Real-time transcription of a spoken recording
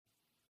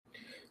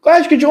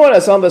Glad you could join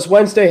us on this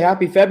Wednesday.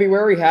 Happy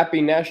February.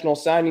 Happy National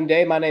Signing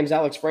Day. My name is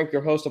Alex Frank,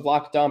 your host of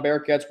Locked On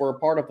Bearcats. We're a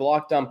part of the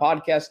Locked On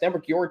Podcast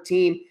Network, your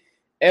team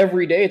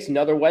every day. It's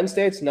another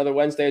Wednesday. It's another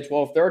Wednesday at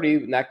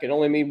 12:30, and that can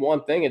only mean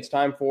one thing. It's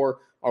time for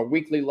our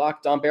weekly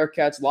Locked On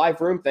Bearcats live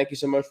room. Thank you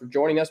so much for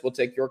joining us. We'll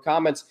take your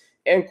comments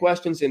and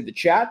questions in the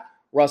chat.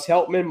 Russ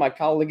Heltman, my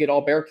colleague at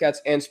All Bearcats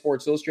and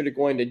Sports Illustrated,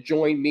 going to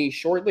join me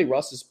shortly.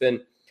 Russ has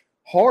been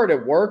hard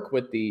at work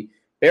with the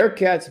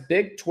Bearcats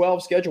Big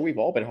 12 schedule. We've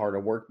all been hard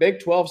at work. Big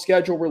 12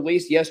 schedule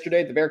released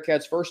yesterday. The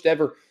Bearcats' first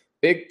ever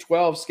Big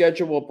 12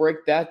 schedule. We'll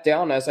break that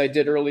down as I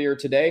did earlier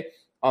today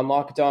on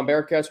Locked On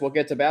Bearcats. We'll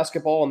get to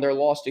basketball and their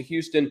loss to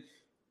Houston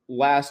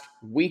last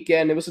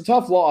weekend. It was a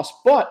tough loss,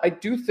 but I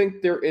do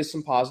think there is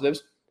some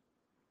positives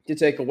to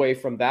take away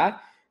from that.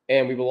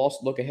 And we will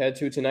also look ahead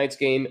to tonight's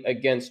game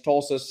against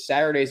Tulsa,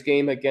 Saturday's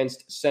game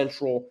against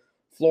Central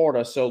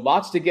Florida. So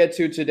lots to get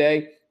to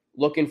today.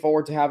 Looking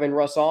forward to having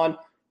Russ on.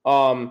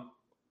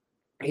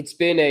 It's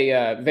been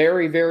a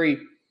very, very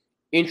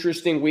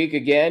interesting week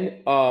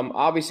again.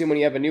 Obviously, when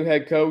you have a new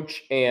head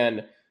coach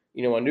and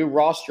a new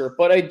roster,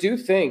 but I do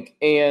think,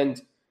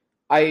 and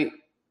I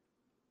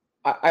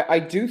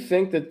do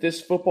think that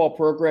this football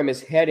program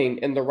is heading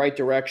in the right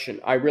direction.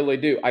 I really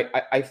do.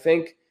 I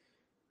think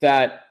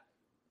that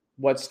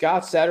what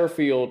Scott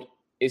Satterfield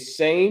is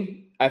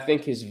saying, I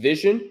think his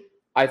vision,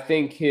 I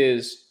think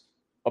his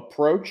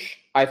approach,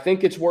 I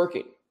think it's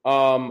working.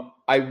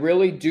 I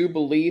really do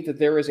believe that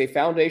there is a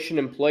foundation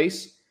in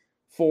place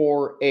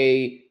for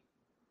a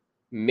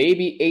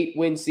maybe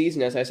 8-win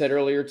season, as I said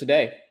earlier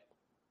today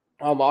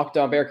on Locked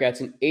On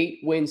Bearcats, an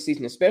 8-win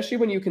season, especially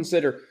when you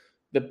consider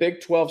the Big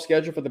 12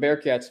 schedule for the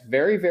Bearcats.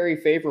 Very, very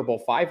favorable.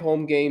 5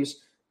 home games.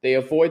 They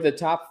avoid the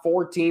top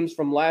 4 teams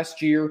from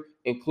last year,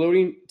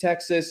 including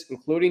Texas,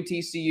 including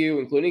TCU,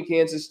 including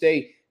Kansas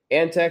State,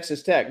 and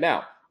Texas Tech.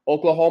 Now,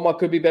 Oklahoma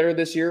could be better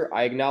this year.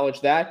 I acknowledge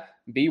that.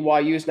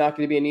 BYU is not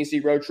going to be an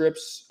easy road trip.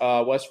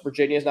 West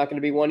Virginia is not going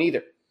to be one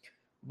either.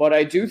 But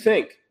I do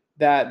think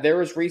that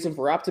there is reason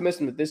for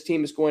optimism that this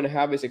team is going to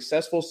have a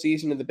successful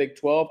season in the Big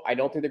 12. I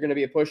don't think they're going to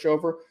be a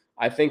pushover.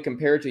 I think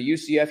compared to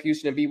UCF,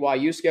 Houston, and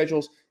BYU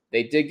schedules,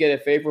 they did get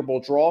a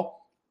favorable draw.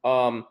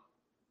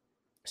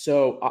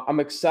 So I'm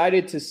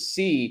excited to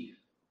see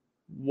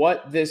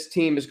what this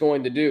team is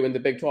going to do in the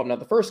Big 12. Now,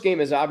 the first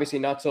game is obviously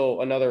not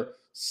till another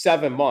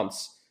 7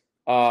 months.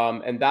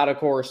 And that, of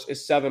course,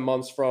 is 7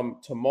 months from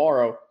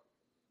tomorrow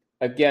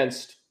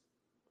against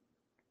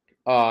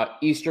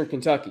Eastern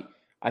Kentucky.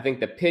 I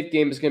think the Pitt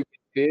game is going to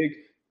be a big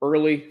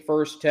early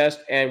first test.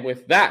 And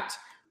with that,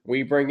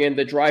 we bring in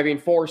the driving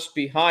force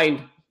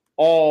behind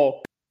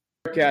all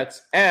Bearcats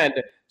and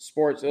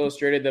Sports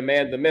Illustrated, the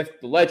man, the myth,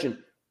 the legend,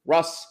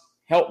 Russ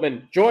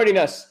Heltman, joining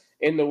us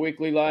in the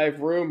weekly live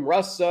room.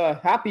 Russ,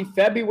 happy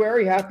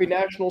February, happy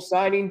National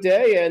Signing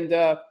Day. And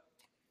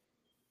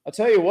I'll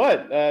tell you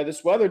what,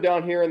 this weather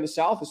down here in the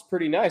South is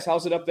pretty nice.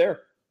 How's it up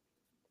there?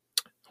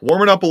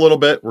 Warming up a little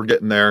bit. We're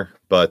getting there,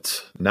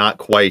 but not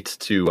quite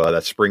to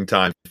that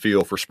springtime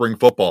feel for spring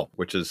football,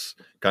 which is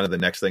kind of the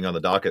next thing on the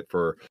docket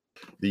for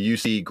the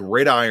UC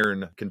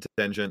Gridiron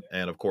contingent.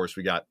 And, of course,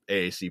 we got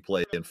AAC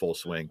play in full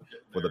swing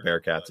for the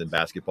Bearcats in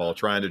basketball,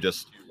 trying to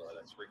just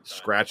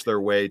scratch their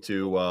way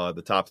to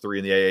the top 3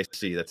 in the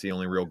AAC. That's the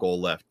only real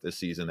goal left this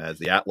season, as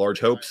the at-large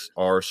hopes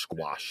are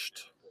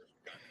squashed.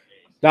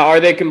 Now,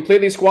 are they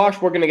completely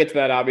squashed? We're going to get to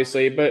that,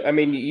 obviously. But, I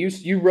mean,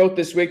 you wrote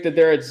this week that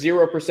they're at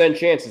 0%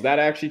 chance. Is that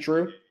actually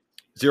true?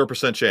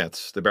 0%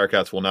 chance. The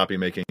Bearcats will not be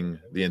making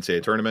the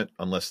NCAA tournament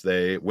unless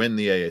they win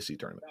the AAC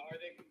tournament.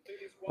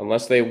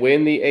 Unless they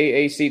win the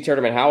AAC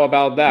tournament. How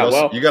about that?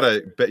 Well, you got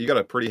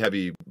a pretty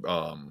heavy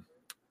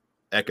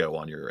echo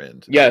on your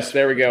end. Yes,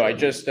 there we go.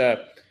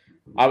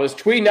 I was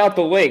tweeting out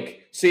the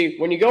link. See,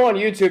 when you go on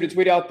YouTube to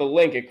tweet out the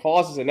link, it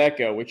causes an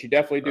echo, which you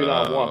definitely do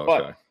not want.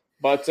 Okay.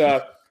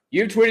 But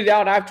you tweeted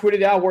out, I've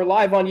tweeted out. We're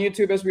live on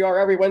YouTube as we are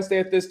every Wednesday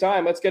at this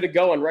time. Let's get it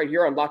going right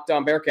here on Locked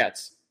On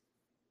Bearcats.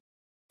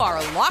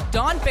 Are Locked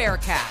On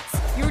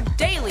Bearcats, your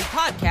daily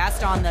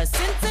podcast on the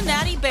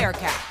Cincinnati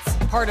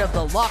Bearcats, part of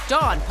the Locked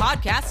On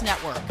Podcast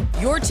Network,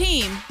 your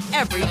team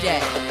every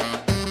day.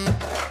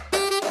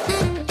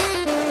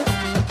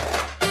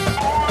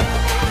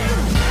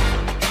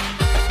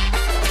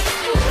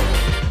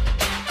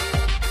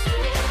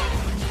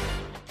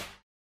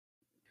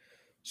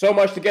 So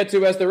much to get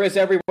to as there is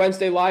every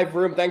Wednesday live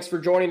room. Thanks for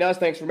joining us.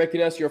 Thanks for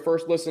making us your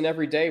first listen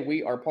every day.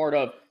 We are part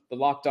of the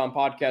Locked On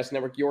Podcast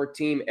Network, your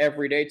team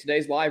every day.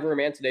 Today's live room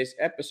and today's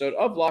episode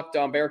of Locked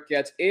On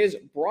Bearcats is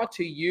brought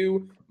to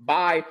you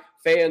by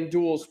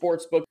FanDuel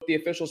Sportsbook, the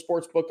official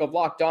sportsbook of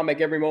Locked On.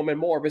 Make every moment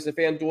more. Visit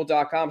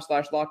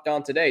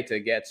FanDuel.com/LockedOn today to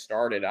get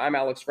started. I'm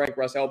Alex Frank,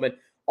 Russ Heltman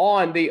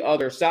on the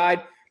other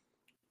side.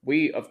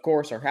 We, of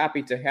course, are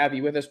happy to have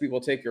you with us. We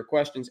will take your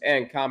questions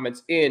and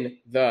comments in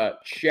the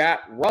chat.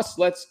 Russ,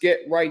 let's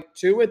get right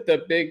to it.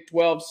 The Big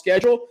 12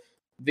 schedule,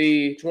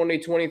 the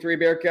 2023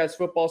 Bearcats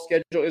football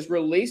schedule is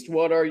released.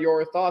 What are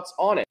your thoughts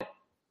on it?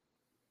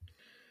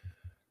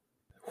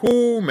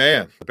 Oh,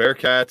 man. The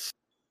Bearcats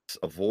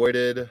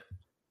avoided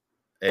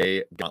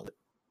a gauntlet.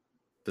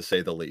 to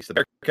say the least.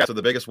 The Bearcats are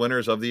the biggest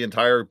winners of the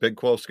entire Big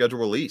 12 schedule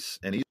release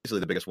and easily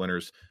the biggest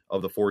winners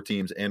of the 4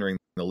 teams entering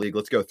the league.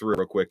 Let's go through it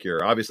real quick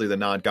here. Obviously, the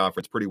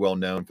non-conference pretty well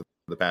known for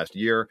the past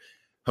year.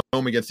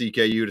 Home against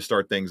EKU to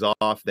start things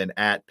off, then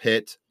at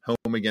Pitt,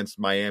 home against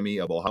Miami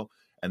of Ohio,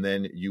 and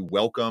then you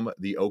welcome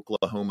the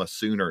Oklahoma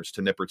Sooners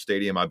to Nippert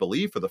Stadium, I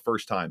believe, for the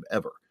first time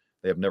ever.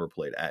 They have never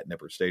played at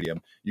Nippert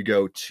Stadium. You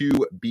go to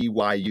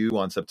BYU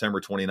on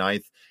September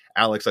 29th.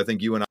 Alex, I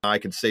think you and I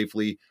can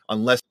safely,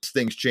 unless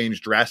things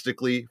change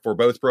drastically for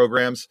both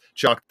programs,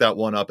 chalk that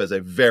one up as a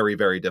very,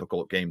 very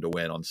difficult game to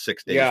win on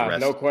 6 days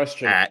rest no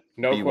question. at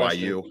No BYU.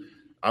 question.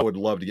 I would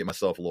love to get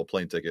myself a little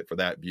plane ticket for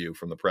that view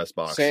from the press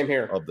box. Same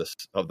here.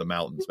 of the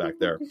mountains back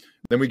there.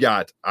 Then we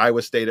got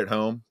Iowa State at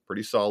home,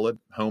 pretty solid.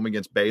 Home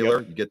against Baylor.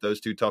 Yep. You get those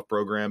 2 tough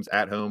programs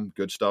at home.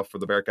 Good stuff for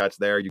the Bearcats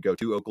there. You go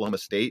to Oklahoma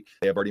State.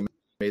 They have already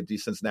made the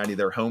Cincinnati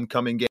their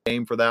homecoming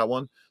game for that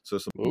one. So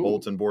some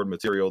bulletin board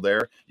material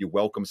there. You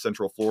welcome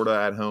Central Florida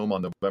at home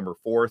on November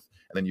 4th.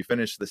 And then you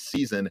finish the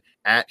season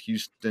at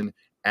Houston,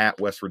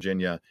 at West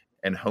Virginia,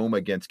 and home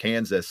against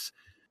Kansas.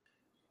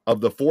 Of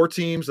the 4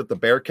 teams that the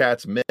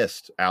Bearcats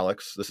missed,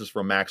 Alex, this is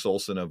from Max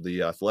Olson of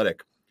The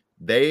Athletic,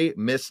 they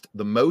missed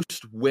the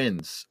most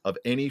wins of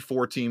any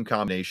 4-team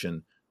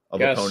combination of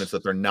opponents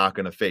that they're not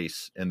going to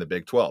face in the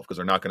Big 12, because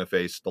they're not going to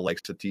face the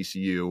likes of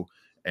TCU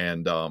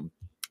and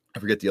I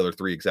forget the other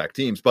 3 exact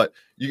teams, but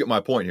you get my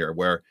point here,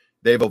 where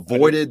they've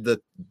avoided the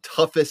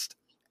toughest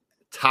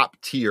top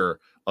tier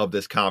of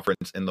this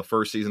conference in the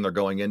first season. They're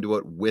going into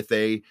it with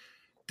a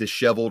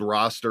disheveled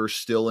roster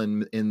still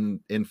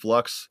in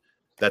flux.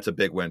 That's a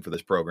big win for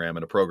this program,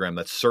 and a program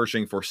that's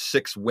searching for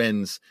 6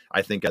 wins,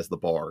 I think, as the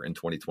bar in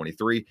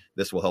 2023.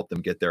 This will help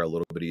them get there a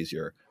little bit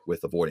easier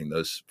with avoiding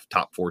those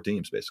top 4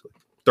 teams, basically.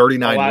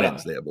 39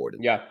 wins they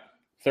avoided. Yeah,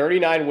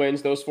 39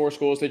 wins. Those 4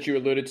 schools that you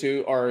alluded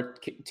to are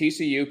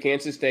TCU,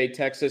 Kansas State,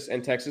 Texas,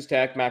 and Texas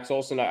Tech. Max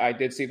Olson, I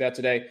did see that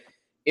today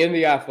in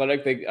The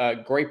Athletic.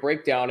 Great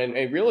breakdown, and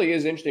it really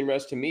is interesting,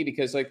 Russ, to me,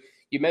 because like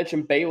you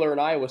mentioned Baylor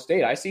and Iowa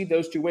State. I see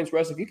those 2 wins,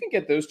 Russ. If you can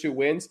get those 2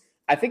 wins,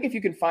 I think if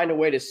you can find a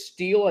way to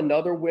steal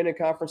another win in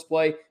conference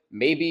play,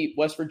 maybe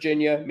West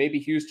Virginia, maybe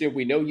Houston.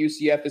 We know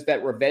UCF is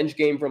that revenge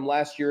game from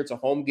last year. It's a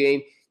home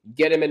game.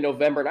 Get them in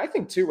November. And I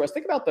think too, Russ,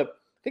 think about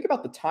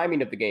the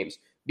timing of the games.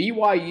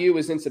 BYU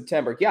is in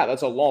September. Yeah,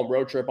 that's a long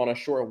road trip on a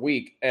short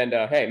week. And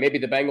hey, maybe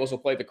the Bengals will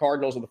play the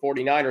Cardinals or the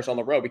 49ers on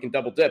the road. We can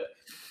double dip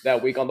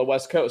that week on the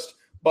West Coast.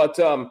 But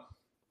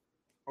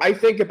I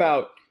think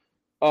about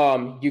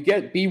you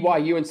get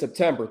BYU in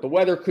September. The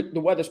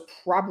weather's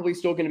probably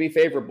still going to be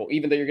favorable,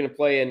 even though you're going to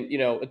play in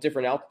a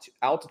different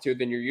altitude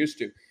than you're used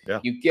to. Yeah.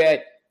 You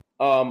get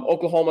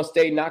Oklahoma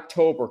State in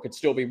October, could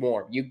still be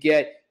warm. You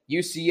get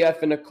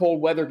UCF in a cold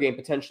weather game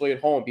potentially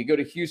at home. You go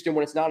to Houston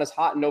when it's not as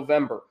hot in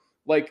November.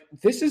 Like,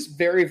 this is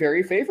very,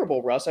 very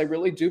favorable, Russ. I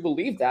really do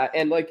believe that,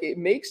 and like it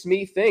makes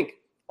me think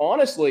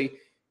honestly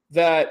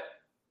that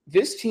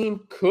this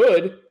team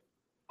could,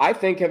 I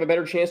think, have a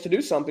better chance to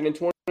do something in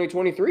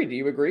 2023. Do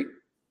you agree?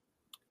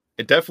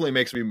 It definitely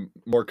makes me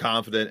more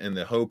confident in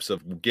the hopes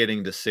of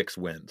getting to 6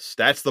 wins.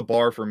 That's the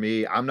bar for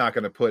me. I'm not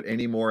going to put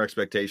any more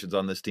expectations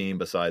on this team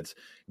besides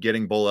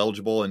getting bowl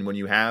eligible. And when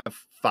you have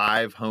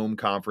 5 home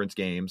conference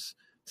games,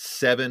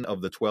 7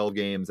 of the 12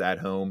 games at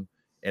home,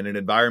 and an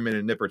environment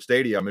in Nippert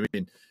Stadium, I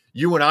mean,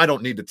 you and I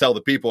don't need to tell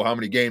the people how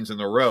many games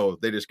in a row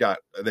they just got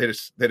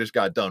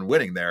done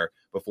winning there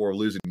before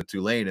losing to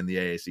Tulane in the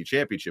AAC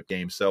championship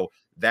game. So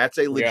that's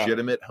a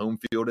legitimate home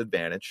field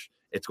advantage.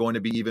 It's going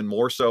to be even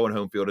more so in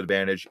home field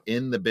advantage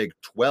in the Big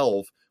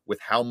 12 with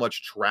how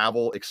much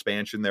travel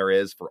expansion there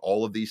is for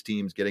all of these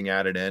teams getting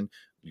added in.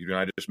 You and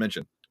I just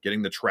mentioned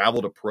getting the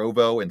travel to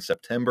Provo in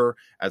September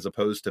as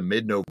opposed to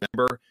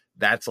mid-November.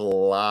 That's a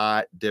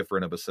lot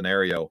different of a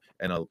scenario,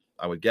 and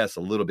I would guess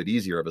a little bit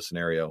easier of a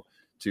scenario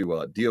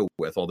to deal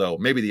with, although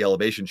maybe the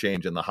elevation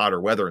change and the hotter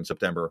weather in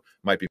September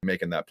might be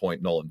making that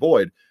point null and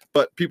void.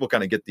 But people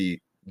kind of get the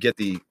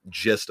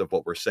gist of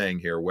what we're saying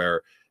here,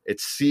 where it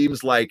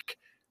seems like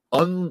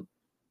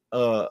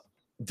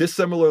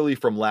dissimilarly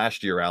from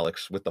last year,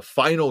 Alex, with the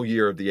final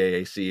year of the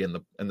AAC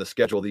and the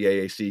schedule the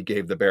AAC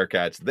gave the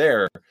Bearcats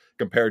there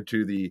compared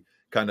to the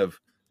kind of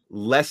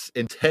less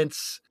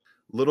intense,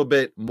 little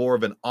bit more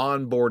of an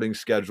onboarding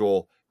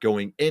schedule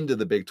going into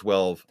the Big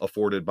 12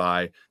 afforded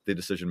by the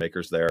decision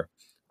makers there.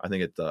 I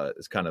think it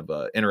is kind of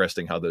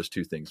interesting how those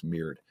 2 things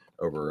mirrored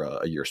over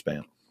a year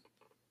span.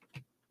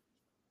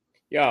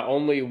 Yeah,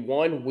 only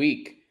 1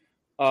 week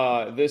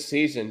this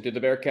season did the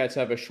Bearcats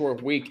have a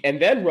short week.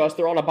 And then, Russ,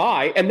 they're on a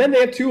bye, and then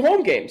they have 2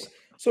 home games.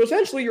 So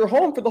essentially you're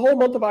home for the whole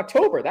month of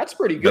October. That's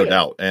pretty good. No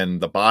doubt.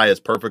 And the bye is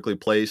perfectly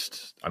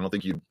placed. I don't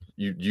think you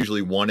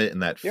usually want it in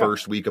that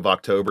first week of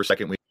October,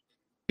 second week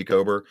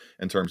over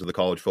in terms of the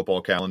college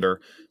football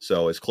calendar.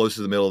 So as close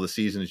to the middle of the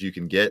season as you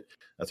can get,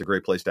 that's a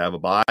great place to have a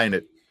bye. And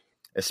it,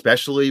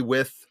 especially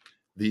with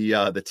the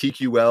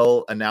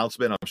TQL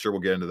announcement, I'm sure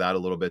we'll get into that a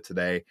little bit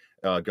today,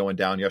 going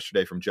down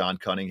yesterday from John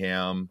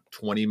Cunningham,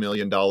 $20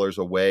 million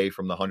away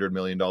from the $100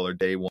 million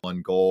day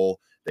one goal.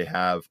 They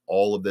have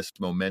all of this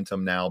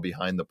momentum now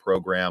behind the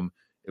program.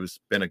 it was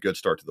been a good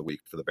start to the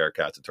week for the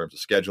Bearcats in terms of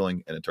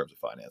scheduling and in terms of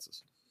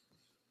finances.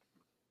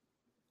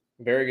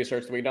 Very good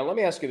start to the week. Now, let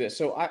me ask you this.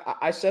 So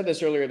I said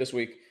this earlier this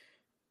week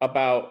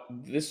about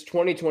this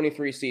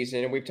 2023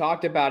 season, and we've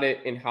talked about it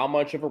and how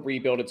much of a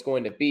rebuild it's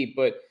going to be.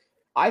 But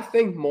I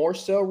think more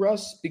so,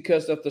 Russ,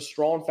 because of the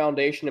strong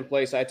foundation in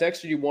place. I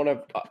texted you one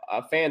of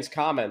a fan's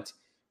comment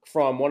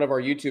from one of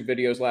our YouTube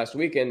videos last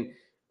week, and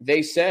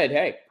they said,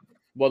 hey,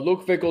 what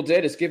Luke Fickell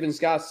did is given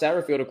Scott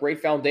Satterfield a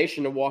great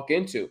foundation to walk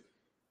into.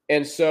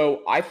 And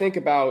so I think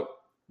about,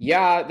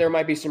 there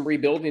might be some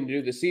rebuilding to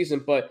do this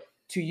season, but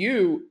to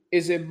you,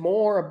 is it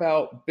more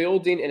about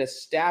building and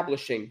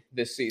establishing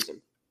this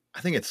season? I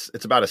think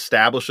it's about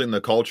establishing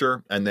the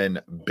culture and then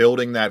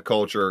building that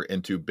culture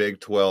into Big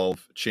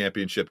 12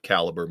 championship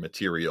caliber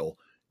material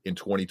in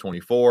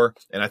 2024.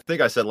 And I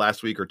think I said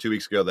last week or 2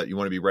 weeks ago that you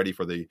want to be ready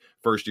for the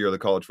first year of the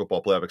college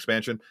football playoff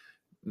expansion.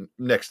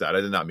 Next that,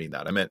 I did not mean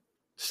that. I meant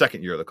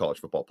second year of the college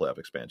football playoff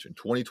expansion.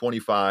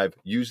 2025,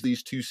 use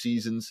these 2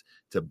 seasons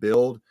to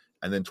build.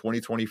 And then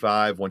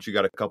 2025, once you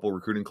got a couple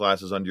recruiting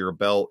classes under your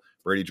belt,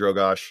 Brady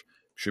Drogosh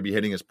should be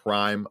hitting his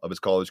prime of his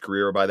college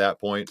career by that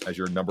point as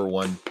your number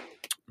one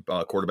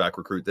quarterback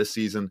recruit this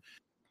season.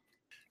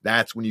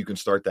 That's when you can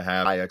start to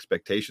have high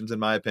expectations, in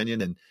my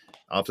opinion. And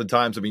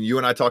oftentimes, I mean, you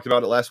and I talked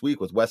about it last week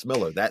with Wes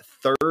Miller. That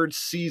third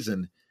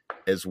season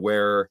is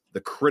where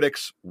the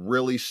critics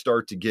really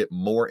start to get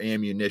more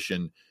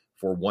ammunition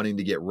for wanting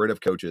to get rid of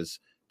coaches,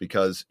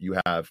 because you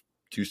have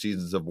 2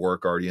 seasons of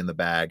work already in the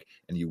bag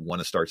and you want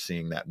to start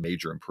seeing that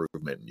major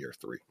improvement in year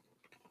 3.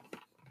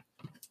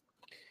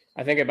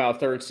 I think about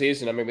third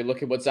season. I mean, we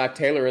look at what Zach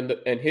Taylor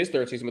in his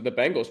third season with the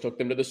Bengals took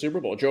them to the Super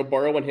Bowl. Joe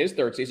Burrow in his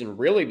third season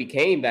really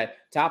became that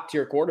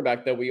top-tier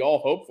quarterback that we all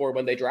hoped for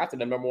when they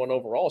drafted him number 1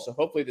 overall. So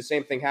hopefully the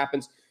same thing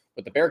happens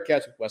with the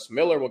Bearcats, with Wes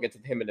Miller. We'll get to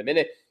him in a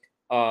minute.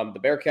 The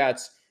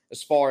Bearcats,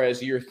 as far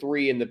as year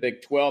 3 in the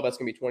Big 12, that's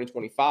going to be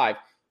 2025.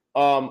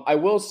 I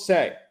will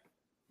say,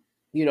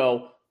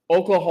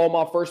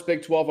 Oklahoma, first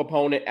Big 12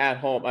 opponent at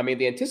home. I mean,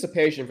 the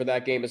anticipation for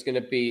that game is going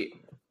to be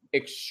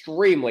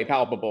extremely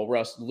palpable,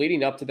 Russ,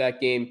 leading up to that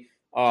game.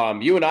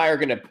 You and I are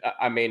going to,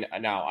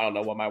 now I don't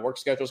know what my work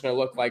schedule is going to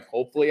look like.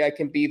 Hopefully I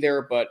can be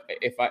there, but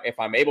if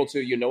I'm able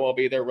to, I'll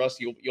be there. Russ,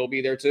 you'll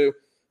be there too.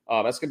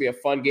 That's going to be a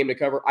fun game to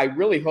cover. I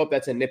really hope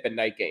that's a nip and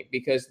night game,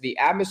 because the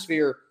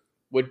atmosphere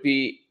would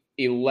be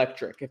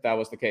electric if that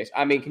was the case.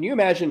 I mean, can you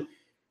imagine,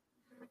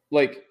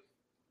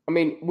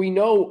 we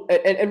know,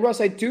 and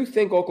Russ, I do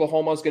think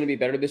Oklahoma is going to be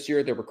better this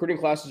year. Their recruiting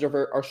classes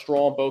are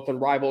strong, both in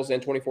Rivals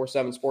and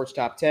 24/7 Sports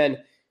Top 10.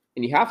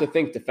 And you have to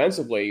think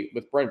defensively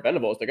with Brent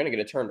Venables, they're going to get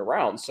it turned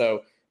around.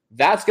 So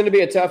that's going to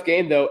be a tough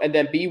game, though. And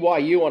then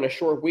BYU on a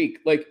short week.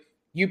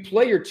 You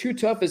play your 2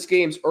 toughest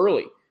games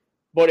early.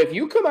 But if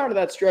you come out of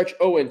that stretch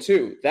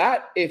 0-2,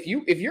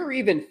 if you're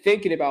even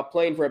thinking about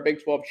playing for a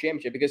Big 12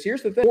 championship, because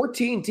here's the thing,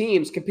 14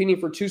 teams competing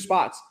for 2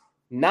 spots,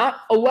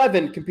 not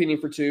 11 competing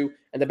for 2.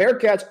 And the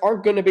Bearcats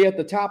aren't going to be at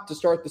the top to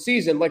start the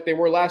season like they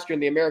were last year in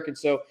the American.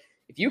 So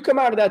if you come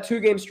out of that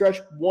 2-game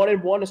stretch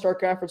 1-1 to start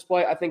conference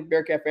play, I think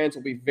Bearcat fans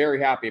will be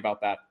very happy about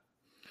that.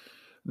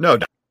 No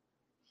doubt.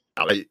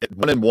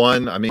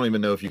 1-1, I don't even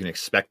know if you can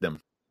expect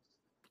them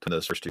to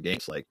those first 2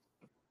 games.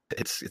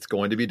 It's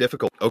going to be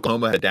difficult.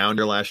 Oklahoma had a down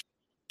year last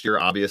year,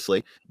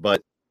 obviously,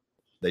 but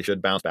they should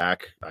bounce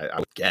back, I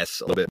would guess,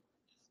 a little bit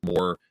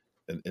more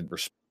and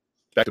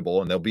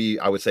respectable. And they'll be,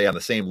 I would say, on the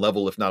same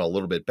level, if not a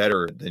little bit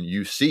better than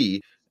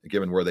UC,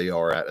 given where they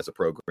are at as a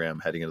program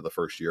heading into the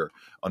first year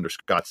under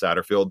Scott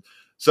Satterfield.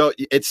 So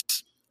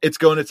it's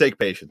going to take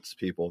patience,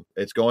 people.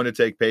 It's going to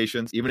take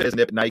patience, even as a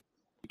nip night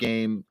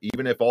game,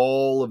 even if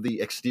all of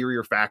the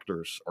exterior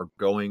factors are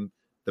going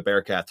the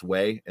Bearcats'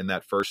 way in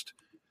that first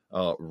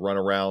run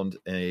around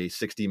a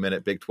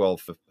 60-minute Big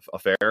 12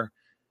 affair.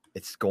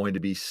 It's going to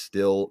be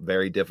still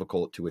very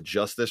difficult to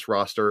adjust this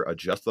roster,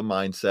 adjust the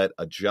mindset,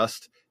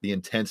 adjust the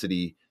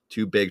intensity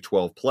to Big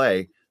 12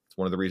 play. It's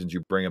one of the reasons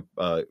you bring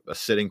a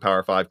sitting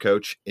Power 5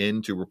 coach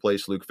in to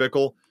replace Luke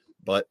Fickell,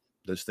 but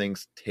those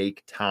things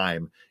take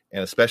time,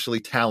 and especially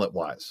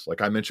talent-wise.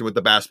 Like I mentioned with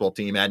the basketball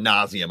team ad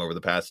nauseum over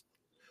the past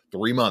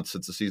 3 months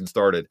since the season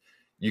started,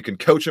 you can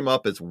coach them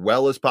up as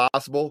well as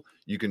possible.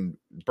 You can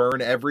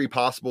burn every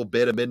possible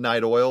bit of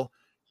midnight oil,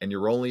 and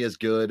you're only as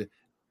good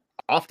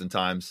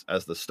oftentimes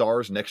as the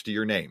stars next to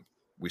your name.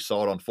 We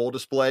saw it on full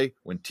display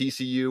when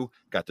TCU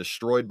got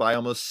destroyed by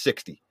almost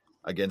 60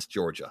 against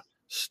Georgia.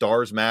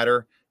 Stars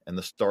matter, and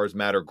the stars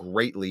matter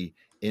greatly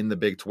in the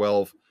Big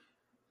 12.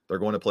 They're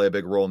going to play a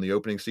big role in the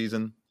opening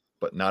season,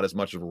 but not as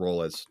much of a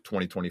role as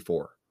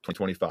 2024,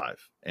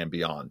 2025, and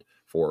beyond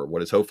for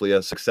what is hopefully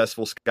a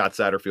successful Scott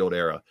Satterfield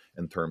era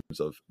in terms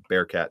of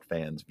Bearcat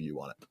fans'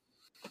 view on it.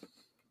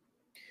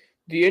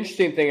 The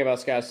interesting thing about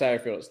Scott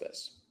Satterfield is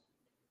this.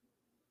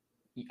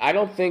 I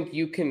don't think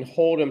you can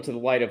hold him to the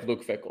light of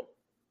Luke Fickell.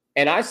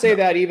 And I say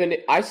that even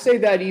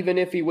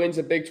if he wins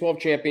a Big 12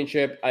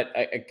 championship,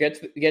 gets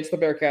the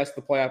Bearcats to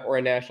the playoff or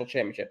a national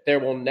championship, there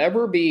will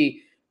never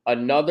be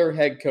another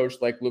head coach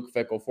like Luke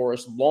Fickell for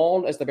as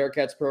long as the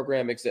Bearcats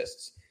program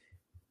exists,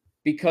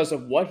 because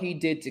of what he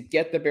did to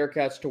get the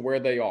Bearcats to where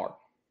they are.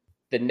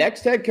 the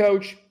next head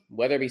coach,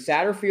 whether it be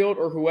Satterfield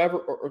or whoever,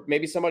 or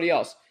maybe somebody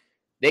else,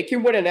 they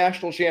can win a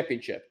national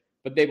championship,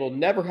 but they will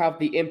never have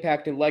the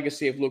impact and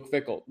legacy of Luke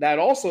Fickell. That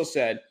also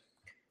said,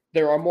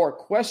 there are more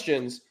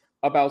questions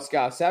about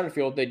Scott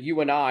Satterfield that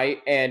you and I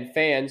and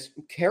fans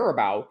care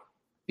about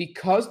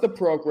because the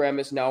program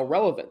is now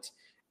relevant.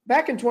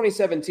 Back in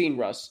 2017,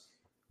 Russ,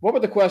 what were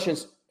the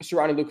questions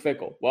surrounding Luke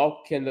Fickell?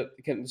 Well, can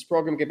this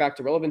program get back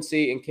to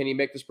relevancy, and can he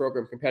make this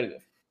program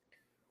competitive?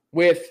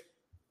 With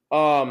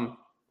Scott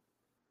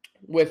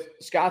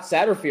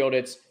Satterfield,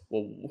 it's,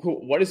 well,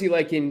 what is he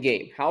like in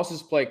game? How's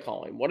his play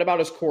calling? What about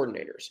his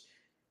coordinators?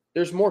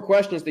 There's more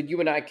questions that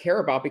you and I care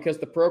about because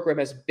the program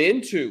has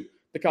been to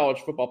the college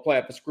football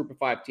playoff, this group of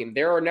 5 team.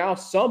 There are now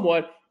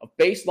somewhat of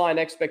baseline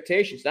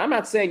expectations. Now, I'm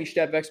not saying you should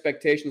have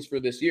expectations for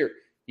this year.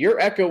 You're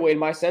echoing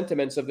my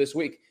sentiments of this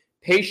week.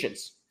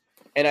 Patience.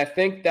 And I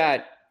think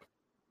not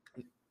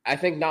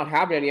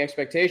having any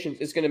expectations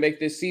is going to make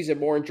this season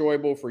more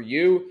enjoyable for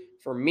you,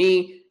 for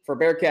me, for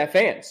Bearcat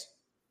fans.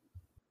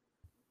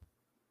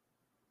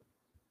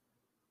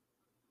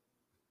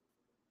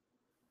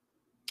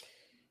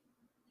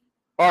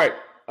 All right.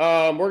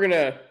 We're going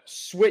to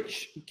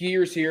switch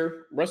gears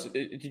here. Russ,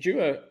 did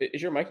you,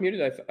 is your mic muted?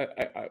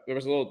 There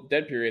was a little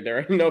dead period there.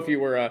 I didn't know if you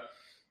were,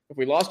 if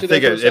we lost you there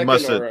for a second.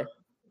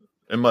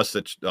 It must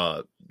have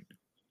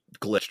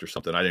glitched or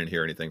something. I didn't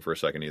hear anything for a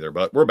second either,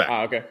 but we're back.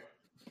 Okay.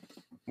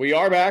 We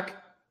are back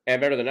and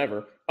better than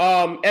ever.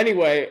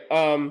 Anyway,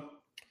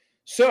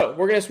 so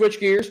we're going to switch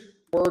gears.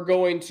 We're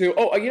going to,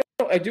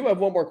 I do have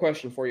one more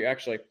question for you,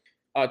 actually.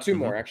 Two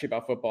more, actually,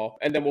 about football.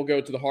 And then we'll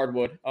go to the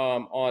hardwood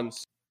on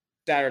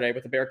Saturday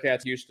with the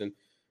Bearcats Houston.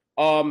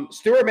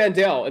 Stuart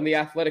Mandel in The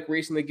Athletic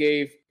recently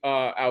gave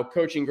out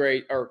coaching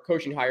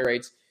high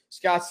grades.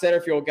 Scott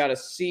Satterfield got a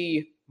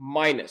C-.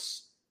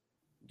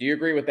 Do you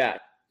agree with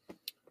that?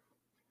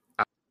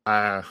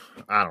 I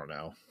don't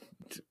know.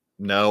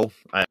 No,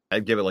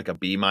 I'd give it like a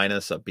B-,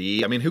 a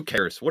B. I mean, who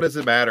cares? What does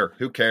it matter?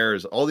 Who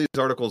cares? All these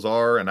articles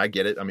are, and I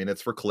get it. I mean,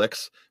 it's for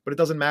clicks, but it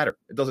doesn't matter.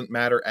 It doesn't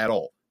matter at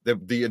all.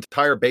 The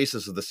entire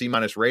basis of the C-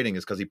 rating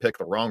is because he picked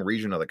the wrong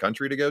region of the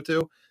country to go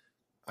to.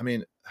 I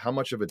mean, how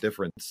much of a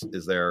difference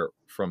is there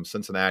from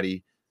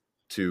Cincinnati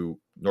to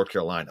North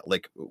Carolina?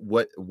 Like,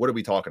 what are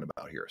we talking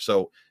about here?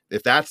 So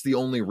if that's the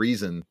only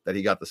reason that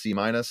he got the C-,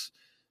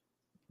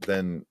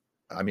 then,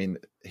 I mean,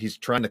 he's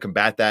trying to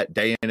combat that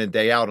day in and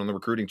day out on the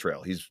recruiting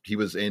trail. He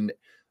was in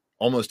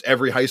almost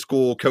every high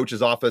school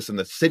coach's office in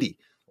the city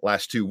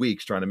last 2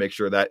 weeks trying to make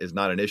sure that is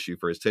not an issue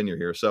for his tenure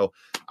here. So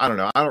I don't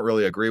know. I don't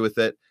really agree with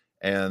it.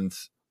 And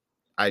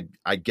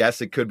I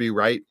guess it could be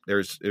right. There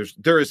is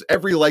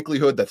every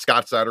likelihood that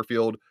Scott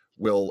Satterfield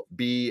will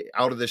be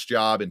out of this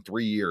job in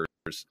 3 years,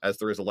 as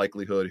there is a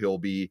likelihood he'll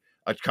be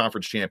a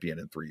conference champion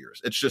in 3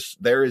 years. It's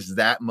just, there is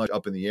that much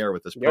up in the air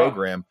with this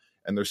program,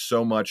 and there's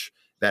so much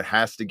that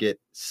has to get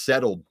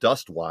settled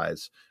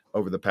dust-wise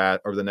over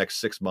the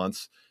next 6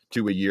 months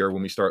to a year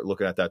when we start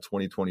looking at that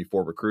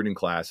 2024 recruiting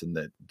class and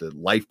the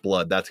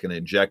lifeblood that's going to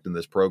inject in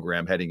this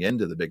program heading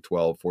into the Big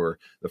 12 for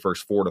the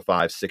first 4 to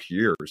 5, 6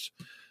 years.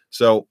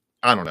 So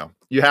I don't know.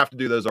 You have to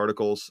do those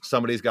articles.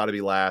 Somebody's got to be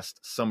last.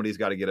 Somebody's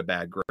got to get a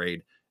bad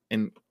grade.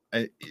 And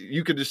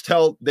you could just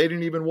tell they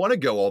didn't even want to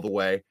go all the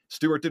way.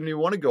 Stewart didn't even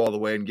want to go all the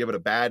way and give it a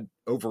bad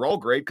overall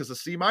grade because a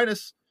C-.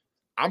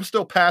 I'm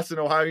still passing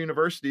Ohio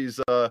University's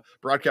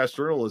broadcast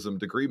journalism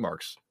degree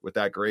marks with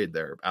that grade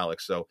there,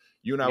 Alex. So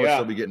you and I would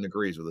still be getting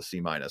degrees with a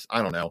C-.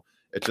 I don't know.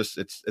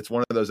 It's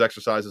one of those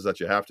exercises that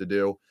you have to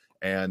do.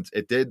 And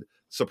it did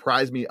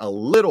surprise me a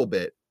little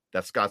bit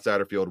that Scott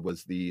Satterfield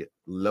was the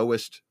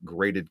lowest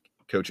graded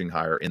coaching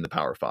hire in the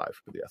Power 5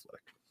 for the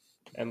Athletic.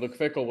 And Luke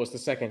Fickell was the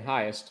second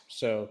highest.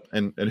 So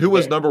and who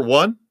was number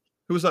one?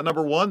 Who was that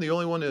number one? The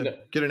only one to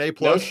get an A+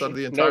 out of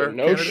the entire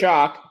no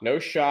shock.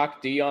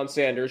 Deion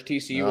Sanders.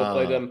 TCU will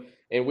play them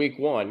in week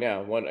 1.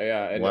 Yeah.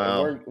 And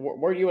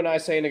weren't you and I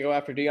saying to go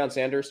after Deion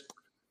Sanders?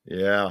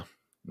 Yeah.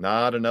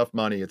 Not enough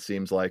money, it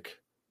seems like.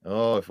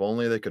 Oh, if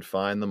only they could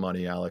find the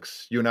money,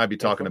 Alex. You and I'd be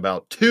talking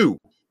about 2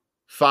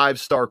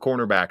 5-star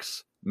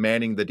cornerbacks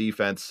manning the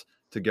defense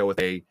to go with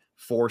a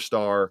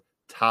 4-star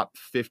top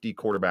 50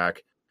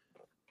 quarterback,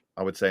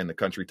 I would say in the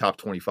country, top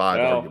 25,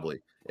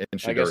 arguably, in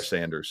Shedeur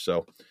Sanders.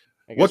 So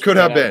what could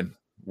have been?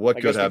 What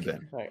could have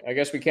been? I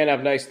guess we can't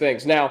have nice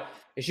things. Now,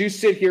 as you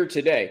sit here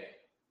today,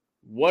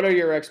 what are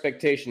your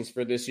expectations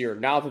for this year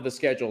now that the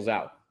schedule's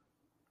out?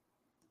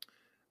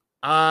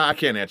 I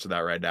can't answer that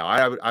right now.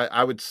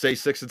 I would say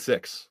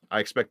 6-6. I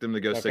expect them to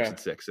go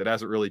 6-6. It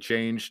hasn't really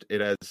changed.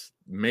 It has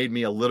made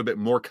me a little bit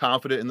more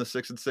confident in the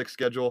 6-6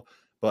 schedule,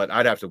 but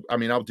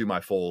I'll do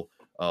my full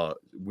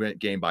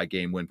game by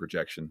game win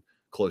projection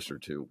closer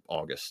to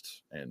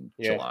August and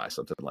July,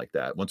 something like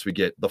that. Once we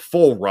get the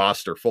full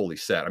roster fully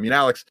set. I mean,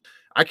 Alex,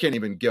 I can't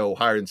even go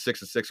higher than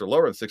 6-6 or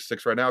lower than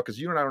 6-6 right now because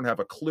you and I don't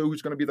have a clue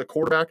who's going to be the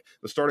quarterback,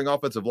 the starting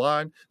offensive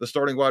line, the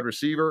starting wide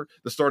receiver,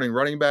 the starting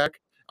running back.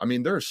 I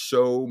mean, there are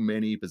so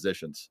many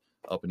positions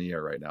up in the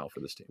air right now for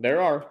this team.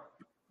 There are.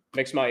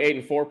 Makes my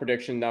 8-4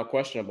 prediction now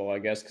questionable, I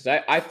guess, because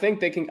I think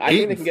they can. I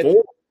think they can get.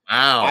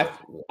 Wow.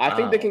 I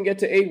think they can get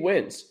to 8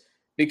 wins.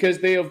 because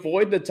they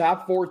avoid the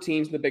top 4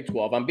 teams in the Big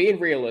 12. I'm being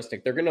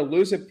realistic. They're going to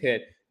lose at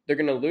Pitt. They're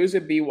going to lose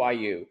at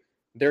BYU.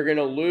 They're going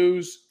to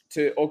lose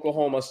to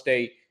Oklahoma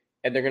State,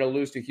 and they're going to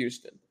lose to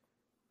Houston.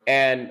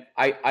 And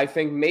I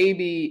think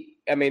maybe,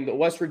 the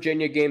West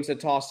Virginia game's a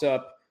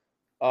toss-up.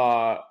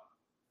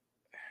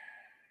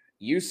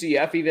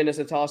 UCF even is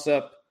a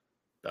toss-up.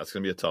 That's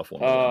going to be a tough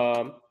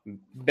one.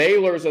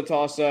 Baylor's a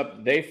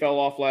toss-up. They fell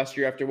off last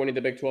year after winning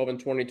the Big 12 in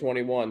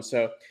 2021.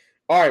 So,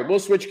 all right, we'll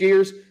switch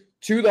gears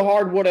to the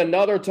hardwood.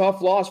 Another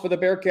tough loss for the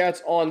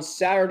Bearcats on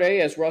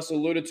Saturday, as Russ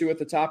alluded to at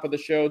the top of the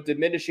show,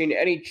 diminishing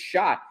any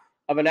shot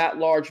of an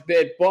at-large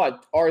bid.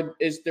 But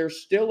is there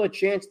still a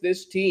chance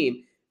this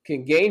team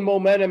can gain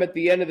momentum at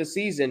the end of the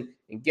season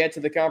and get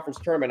to the conference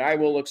tournament? I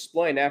will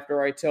explain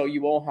after I tell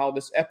you all how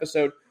this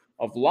episode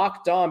of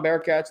Locked On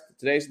Bearcats,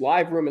 today's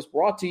live room, is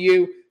brought to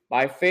you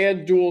by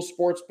FanDuel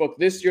Sportsbook.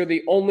 This year,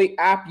 the only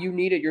app you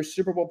need at your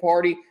Super Bowl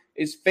party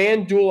is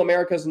FanDuel,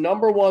 America's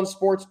 #1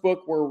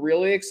 sportsbook. We're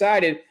really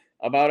excited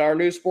about our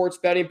new sports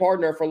betting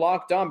partner for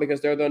Locked On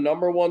because they're the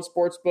 #1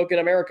 sportsbook in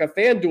America,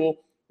 FanDuel.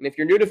 And if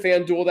you're new to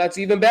FanDuel, that's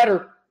even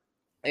better.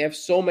 They have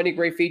so many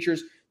great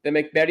features that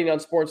make betting on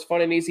sports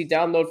fun and easy.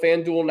 Download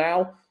FanDuel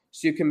now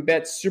so you can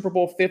bet Super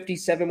Bowl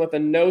 57 with a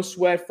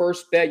no-sweat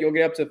first bet. You'll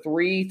get up to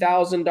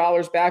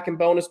 $3,000 back in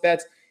bonus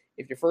bets.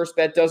 If your first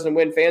bet doesn't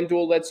win,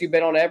 FanDuel lets you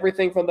bet on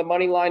everything from the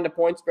money line to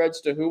point spreads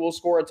to who will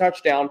score a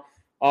touchdown.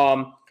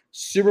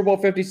 Super Bowl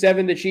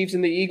 57, the Chiefs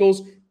and the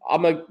Eagles.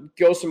 I'm going to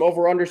go some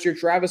over-unders here.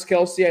 Travis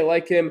Kelce, I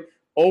like him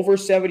over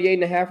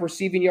 78.5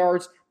 receiving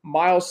yards.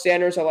 Miles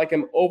Sanders, I like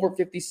him over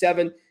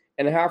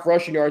 57.5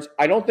 rushing yards.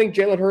 I don't think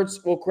Jalen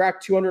Hurts will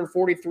crack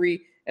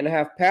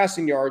 243.5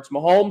 passing yards.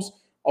 Mahomes,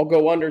 I'll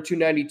go under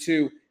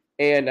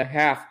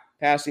 292.5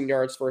 passing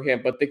yards for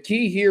him. But the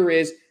key here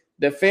is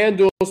the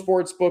FanDuel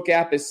Sportsbook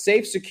app is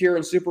safe, secure,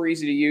 and super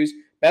easy to use.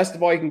 Best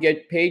of all, you can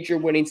get paid your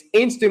winnings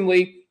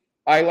instantly.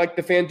 I like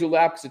the FanDuel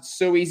app because it's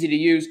so easy to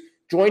use.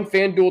 Join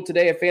FanDuel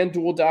today at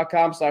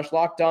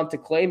FanDuel.com/LockedOn to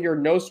claim your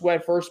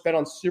no-sweat first bet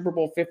on Super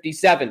Bowl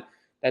 57.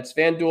 That's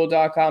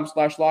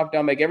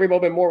FanDuel.com/LockedOn. Make every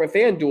moment more with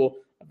FanDuel,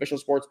 official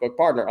sportsbook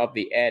partner of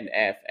the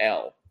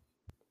NFL.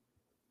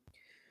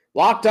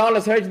 Locked On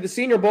is headed to the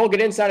Senior Bowl.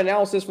 Get inside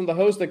analysis from the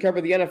hosts that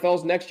cover the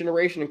NFL's next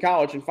generation in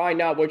college and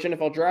find out which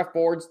NFL draft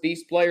boards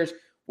these players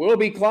will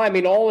be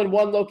climbing all in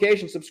one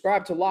location.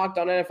 Subscribe to Locked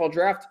On NFL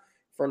Draft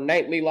for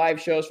nightly live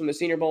shows from the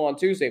Senior Bowl on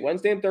Tuesday,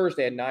 Wednesday, and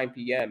Thursday at 9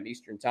 p.m.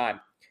 Eastern Time.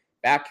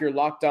 Back here,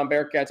 Locked On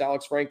Bearcats,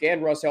 Alex Frank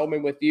and Russ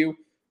Hellman with you.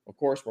 Of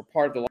course, we're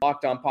part of the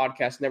Locked On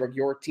Podcast Network,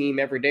 your team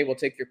every day. We'll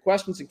take your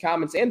questions and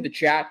comments in the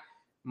chat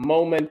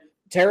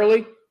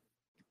momentarily.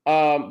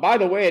 By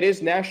the way, it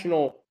is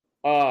National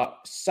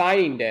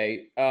Signing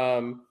Day.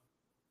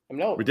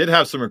 We did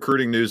have some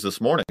recruiting news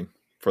this morning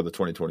for the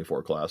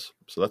 2024 class,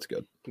 so that's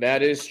good.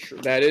 That is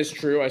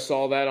true. I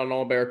saw that on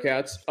All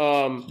Bearcats.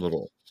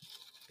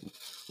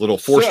 Little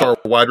 4-star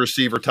wide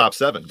receiver top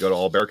 7. Go to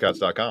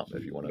allbearcats.com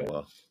if you want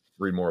to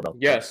read more about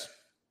that. Yes,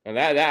 and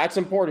that's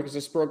important because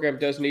this program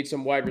does need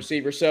some wide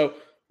receivers. So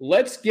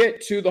let's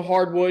get to the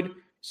hardwood.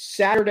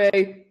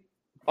 Saturday,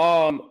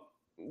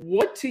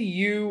 what to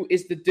you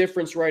is the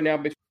difference right now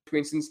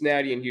between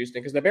Cincinnati and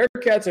Houston? Because the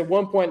Bearcats at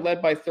one point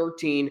led by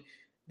 13.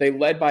 They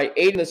led by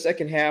 8 in the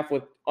second half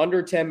with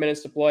under 10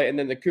 minutes to play, and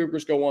then the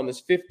Cougars go on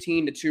this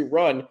 15-2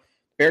 run.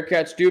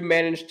 Bearcats do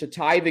manage to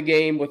tie the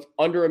game with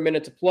under a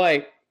minute to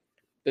play.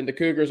 Then the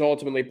Cougars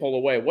ultimately pull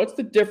away. What's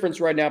the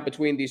difference right now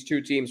between these two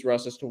teams,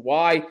 Russ, as to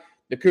why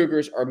the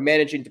Cougars are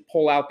managing to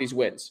pull out these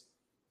wins?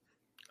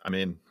 I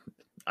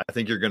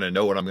think you're going to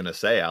know what I'm going to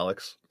say,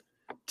 Alex.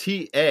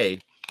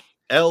 TALENT.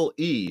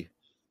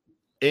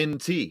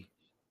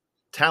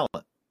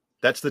 Talent.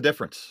 That's the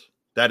difference.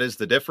 That is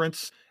the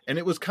difference. And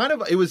it was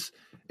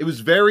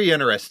very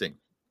interesting,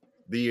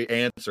 the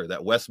answer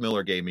that Wes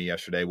Miller gave me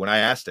yesterday when I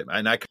asked him.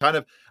 And I'm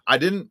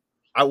going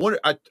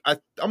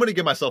to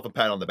give myself a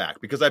pat on the back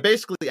because I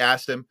basically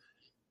asked him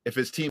if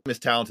his team is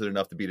talented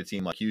enough to beat a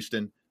team like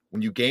Houston.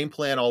 When you game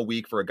plan all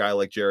week for a guy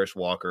like Jarius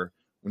Walker,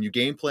 when you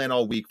game plan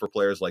all week for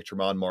players like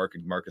Tremont Mark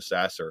and Marcus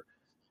Sasser,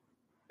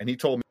 and he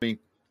told me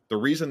the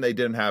reason they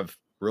didn't have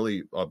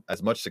really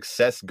as much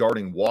success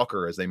guarding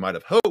Walker as they might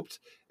have hoped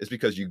is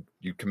because you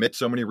commit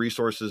so many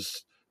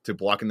resources to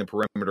blocking the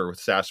perimeter with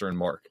Sasser and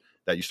Mark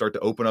that you start to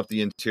open up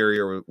the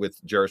interior with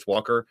Jarius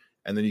Walker,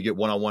 and then you get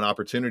one-on-one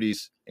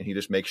opportunities, and he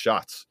just makes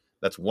shots.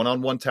 That's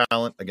one-on-one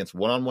talent against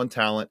one-on-one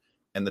talent,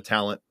 and the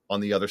talent on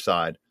the other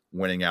side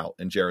winning out.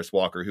 And Jarius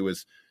Walker, who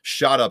has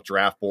shot up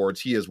draft boards,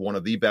 he is one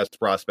of the best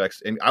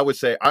prospects. And I would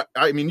say,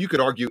 you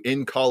could argue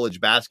in college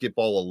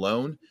basketball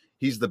alone,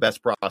 he's the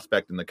best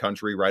prospect in the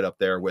country, right up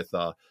there with,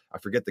 I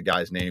forget the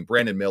guy's name,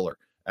 Brandon Miller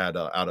out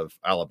of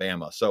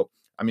Alabama. So,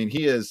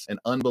 he is an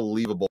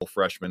unbelievable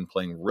freshman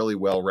playing really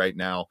well right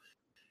now.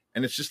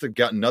 And it's just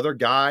another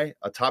guy,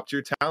 a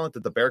top-tier talent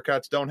that the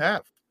Bearcats don't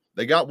have.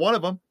 They got one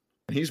of them,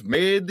 and he's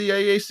made the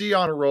AAC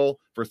honor roll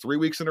for 3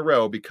 weeks in a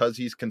row because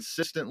he's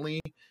consistently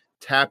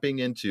tapping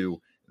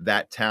into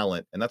that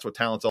talent. And that's what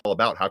talent's all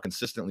about, how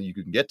consistently you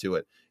can get to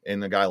it.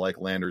 And a guy like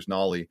Landers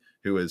Nolly,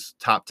 who is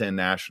top 10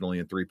 nationally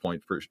in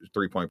three-point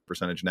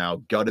percentage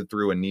now, gutted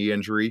through a knee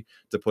injury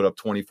to put up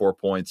 24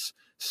 points,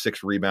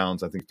 6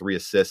 rebounds, I think 3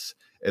 assists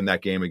in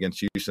that game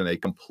against Houston. A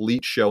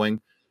complete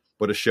showing,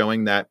 but a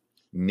showing that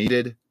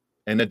needed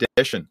an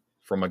addition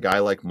from a guy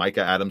like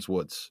Micah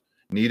Adams-Woods,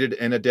 needed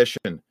an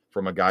addition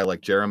from a guy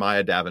like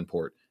Jeremiah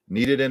Davenport,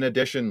 needed an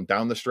addition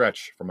down the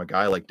stretch from a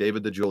guy like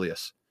David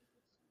DeJulius.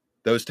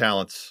 Those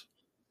talents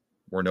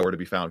were nowhere to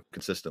be found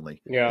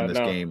consistently in this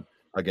game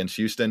against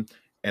Houston.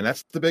 And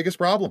that's the biggest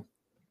problem.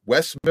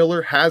 Wes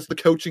Miller has the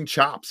coaching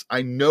chops.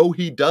 I know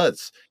he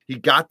does. He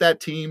got that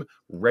team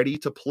ready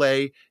to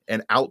play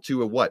and out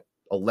to a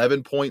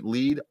 11-point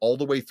lead all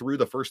the way through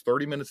the first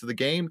 30 minutes of the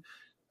game.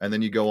 And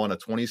then you go on a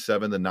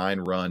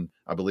 27-9 run.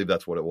 I believe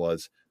that's what it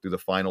was through the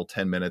final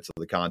 10 minutes of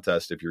the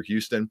contest. If you're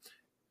Houston,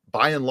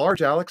 by and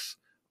large, Alex,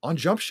 on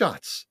jump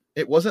shots,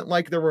 it wasn't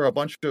like there were a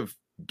bunch of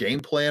game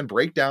plan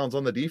breakdowns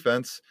on the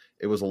defense.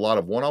 It was a lot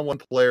of one-on-one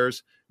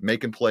players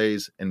making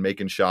plays and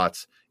making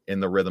shots in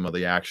the rhythm of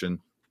the action.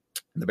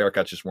 The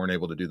Bearcats just weren't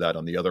able to do that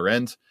on the other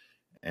end.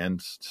 And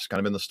it's kind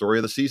of been the story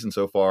of the season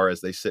so far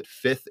as they sit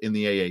 5th in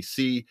the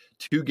AAC,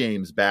 2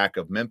 games back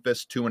of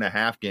Memphis,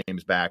 2.5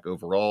 games back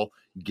overall,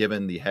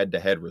 given the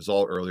head-to-head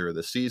result earlier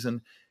this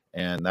season.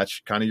 And that's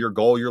kind of your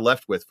goal you're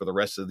left with for the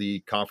rest of the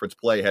conference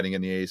play heading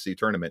in the AAC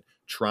tournament,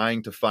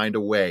 trying to find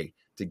a way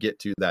to get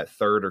to that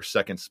 3rd or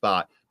 2nd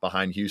spot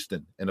behind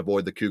Houston and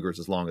avoid the Cougars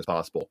as long as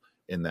possible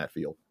in that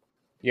field.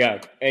 Yeah,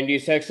 and you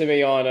texted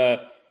me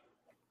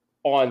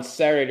on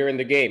Saturday during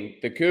the game,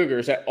 the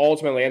Cougars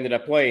ultimately ended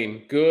up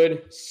playing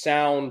good,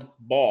 sound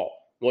ball.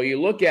 Well,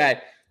 you look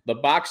at the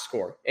box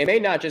score, it may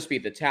not just be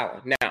the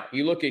talent. Now,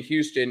 you look at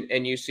Houston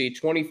and you see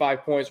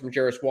 25 points from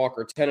Jarris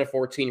Walker, 10 of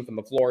 14 from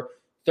the floor,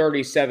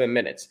 37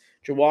 minutes.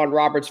 Jawan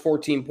Roberts,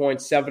 14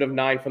 points, 7 of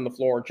 9 from the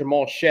floor.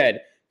 Jamal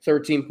Shed,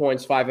 13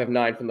 points, 5 of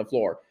 9 from the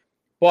floor.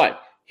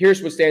 But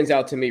here's what stands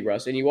out to me,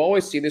 Russ, and you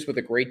always see this with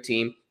a great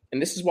team,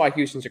 and this is why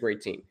Houston's a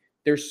great team.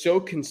 They're so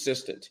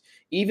consistent.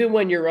 Even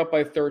when you're up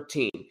by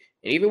 13, and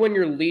even when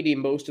you're leading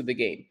most of the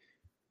game,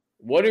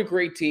 what do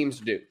great teams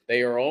do?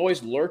 They are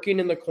always lurking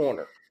in the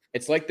corner.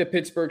 It's like the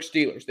Pittsburgh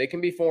Steelers. They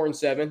can be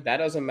 4-7. That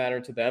doesn't matter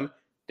to them.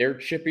 They're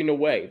chipping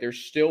away. They're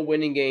still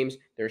winning games.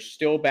 They're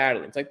still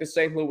battling. It's like the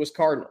St. Louis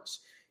Cardinals.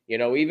 You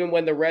know, even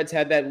when the Reds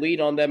had that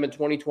lead on them in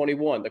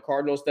 2021, the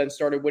Cardinals then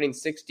started winning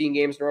 16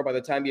 games in a row. By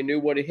the time you knew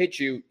what had hit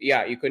you,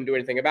 you couldn't do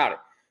anything about it.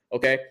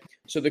 Okay?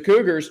 So the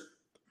Cougars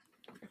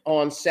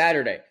on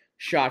Saturday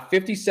shot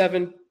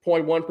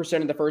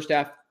 57.1% in the first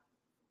half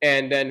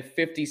and then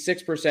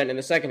 56% in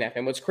the second half.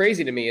 And what's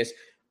crazy to me is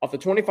of the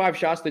 25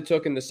 shots they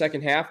took in the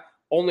second half,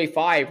 only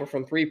 5 were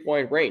from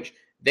three-point range.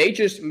 They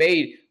just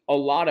made a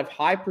lot of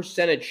high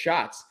percentage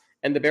shots,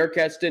 and the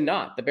Bearcats did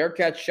not. The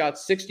Bearcats shot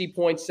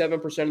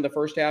 60.7% in the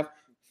first half,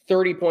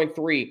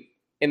 30.3%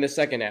 in the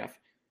second half.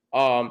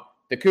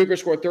 The Cougars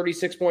scored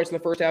 36 points in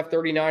the first half,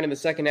 39 in the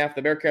second half.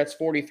 The Bearcats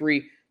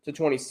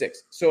 43-26.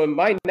 So it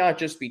might not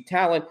just be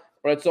talent,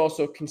 but it's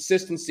also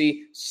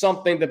consistency,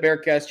 something the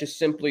Bearcats just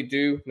simply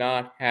do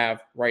not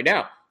have right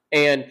now.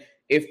 And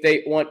if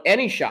they want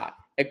any shot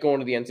at going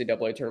to the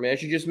NCAA tournament,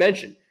 as you just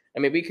mentioned, I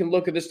mean, we can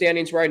look at the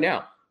standings right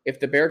now. If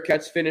the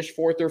Bearcats finish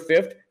 4th or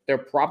 5th, they're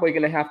probably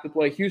going to have to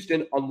play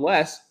Houston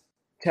unless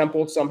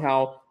Temple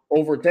somehow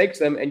overtakes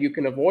them and you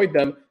can avoid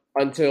them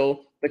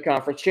until the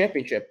conference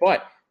championship.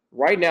 But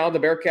right now, the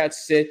Bearcats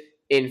sit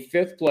in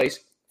 5th place,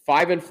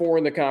 5-4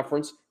 in the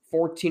conference,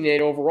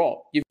 14-8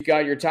 overall. You've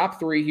got your top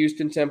 3,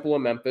 Houston, Temple,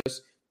 and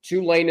Memphis.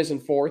 Tulane is in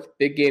 4th,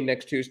 big game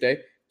next Tuesday.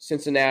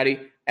 Cincinnati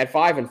at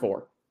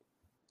 5-4.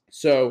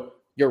 So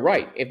you're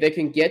right. If they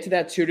can get to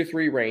that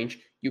 2-3 range,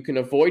 you can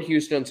avoid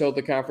Houston until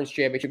the conference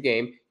championship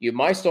game. You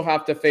might still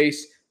have to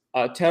face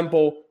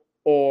Temple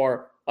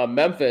or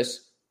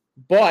Memphis,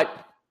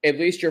 but at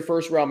least your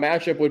first round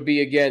matchup would be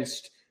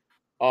against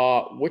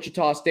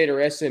Wichita State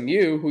or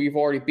SMU, who you've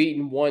already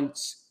beaten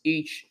once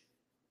each.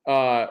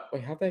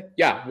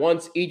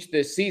 Once each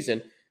this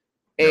season.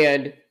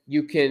 And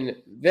you can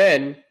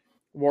then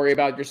worry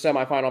about your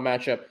semifinal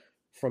matchup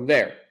from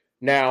there.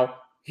 Now,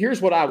 here's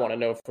what I want to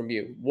know from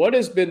you. What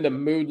has been the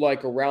mood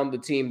like around the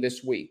team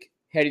this week,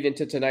 heading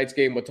into tonight's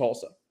game with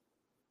Tulsa?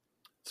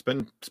 It's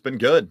been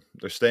good.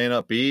 They're staying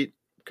upbeat.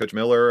 Coach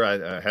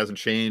Miller hasn't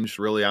changed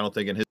really, I don't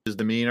think, in his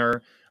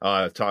demeanor.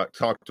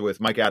 Talked with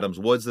Mike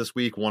Adams-Woods this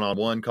week,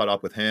 one-on-one, caught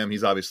up with him.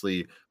 He's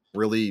obviously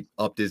really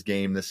upped his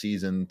game this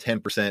season,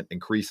 10%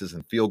 increases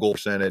in field goal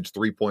percentage,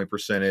 3-point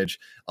percentage,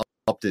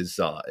 upped his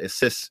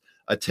assists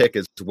a tick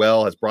as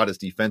well, has brought his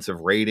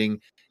defensive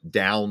rating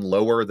down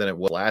lower than it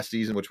was last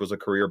season, which was a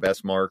career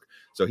best mark.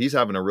 So he's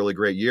having a really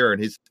great year.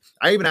 And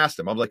I even asked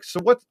him, I'm like, so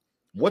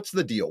what's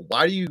the deal?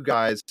 Why do you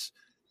guys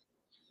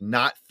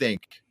not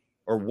think,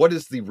 or what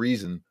is the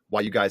reason why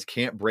you guys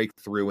can't break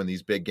through in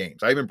these big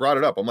games? I even brought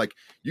it up. I'm like,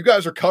 you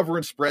guys are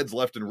covering spreads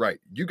left and right.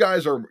 You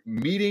guys are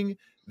meeting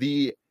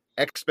the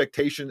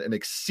expectation and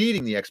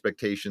exceeding the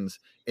expectations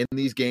in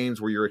these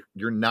games where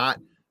you're not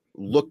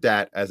looked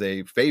at as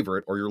a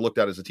favorite, or you're looked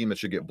at as a team that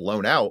should get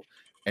blown out,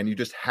 and you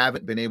just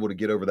haven't been able to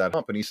get over that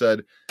hump. And he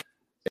said,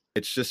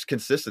 it's just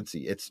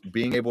consistency. It's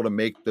being able to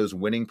make those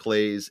winning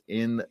plays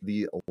in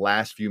the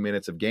last few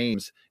minutes of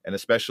games. And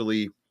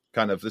especially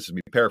this is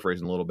me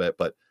paraphrasing a little bit,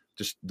 but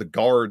just the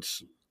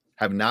guards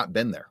have not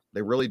been there.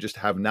 They really just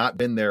have not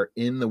been there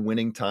in the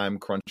winning time,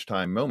 crunch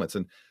time moments.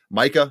 And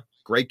Micah,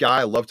 great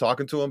guy. I love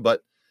talking to him,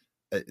 but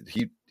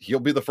he'll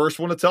be the first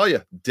one to tell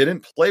you,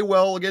 didn't play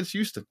well against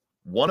Houston.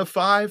 1 of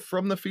 5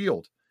 from the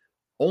field.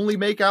 Only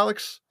make,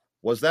 Alex,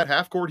 was that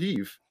half court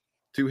heave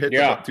to hit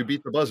to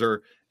beat the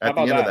buzzer at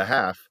the end of the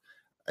half.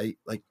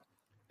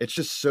 It's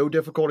just so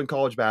difficult in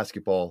college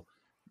basketball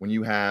when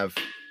you have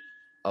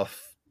a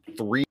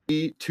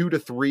 2 to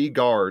 3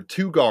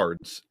 two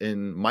guards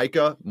in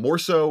Micah, more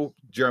so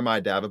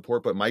Jeremiah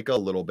Davenport, but Micah a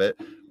little bit,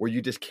 where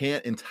you just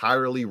can't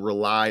entirely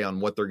rely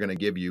on what they're going to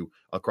give you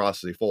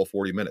across the full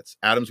 40 minutes.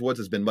 Adams Woods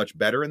has been much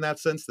better in that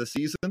sense this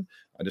season.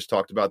 I just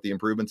talked about the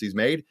improvements he's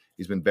made.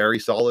 He's been very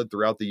solid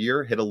throughout the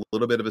year, hit a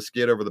little bit of a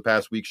skid over the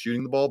past week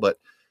shooting the ball, but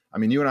I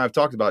mean, you and I have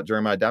talked about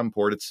Jeremiah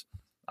Davenport.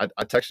 I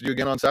texted you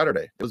again on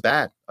Saturday. It was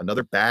bad.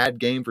 Another bad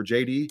game for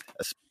JD,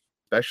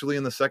 especially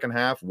in the second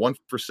half. 1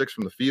 for 6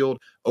 from the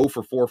field, 0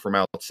 for 4 from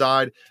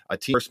outside, a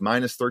team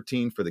minus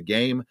 13 for the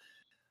game.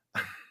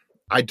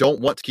 I don't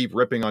want to keep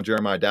ripping on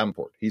Jeremiah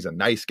Davenport. He's a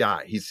nice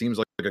guy. He seems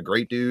like a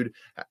great dude.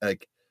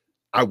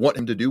 I want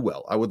him to do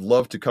well. I would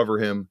love to cover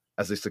him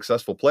as a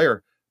successful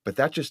player, but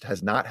that just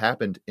has not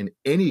happened in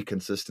any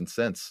consistent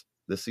sense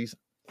this season.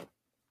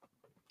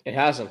 It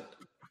hasn't.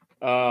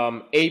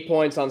 8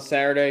 points on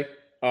Saturday.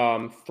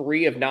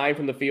 3 of 9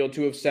 from the field,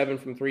 2 of 7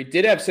 from 3.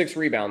 Did have 6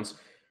 rebounds,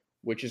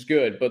 which is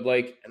good. But,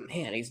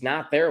 man, he's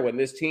not there when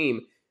this team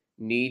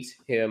needs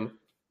him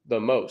the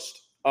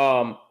most.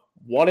 1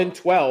 and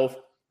 12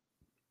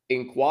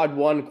 in quad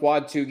 1,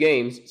 quad 2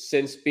 games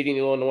since beating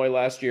Illinois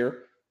last year,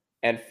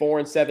 and 4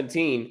 and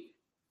 17,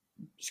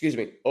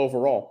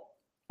 overall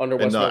under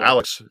West Point.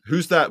 Alex,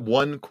 who's that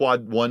one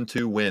quad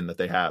 1-2 win that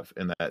they have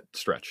in that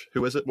stretch?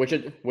 Who is it?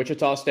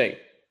 Wichita State.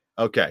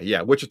 Okay,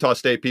 yeah, Wichita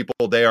State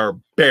people, they are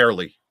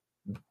barely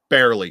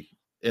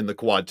in the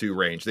quad 2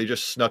 range. They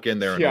just snuck in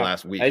there in the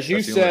last week. As you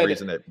That's the said, only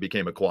reason it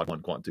became a quad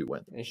 1, quad 2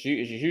 win. As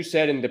you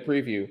said in the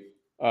preview,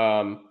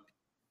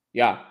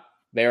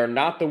 they are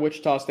not the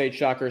Wichita State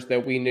Shockers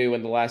that we knew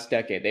in the last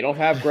decade. They don't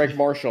have Greg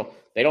Marshall.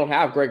 They don't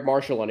have Greg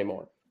Marshall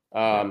anymore.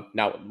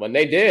 Now, when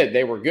they did,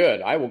 they were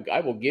good. I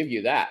will give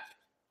you that.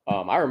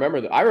 I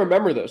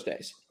remember those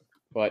days,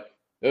 but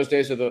those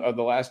days are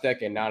the last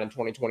decade, not in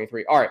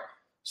 2023. All right.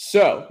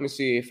 So let me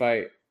see if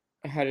I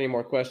had any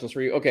more questions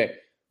for you. Okay.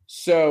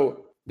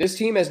 So this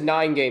team has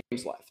 9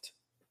 games left,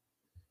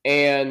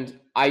 and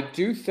I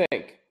do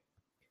think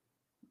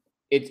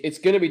it's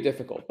going to be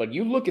difficult. But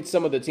you look at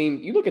some of the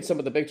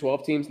Big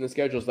 12 teams and the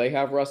schedules they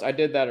have, Russ. I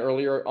did that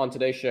earlier on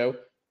today's show.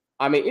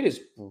 I mean, it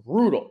is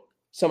brutal,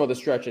 some of the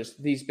stretches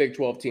these Big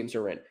 12 teams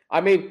are in. I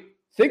mean,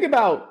 think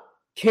about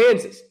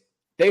Kansas.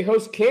 They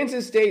hosted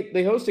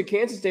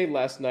Kansas State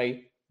last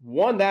night,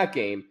 won that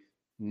game.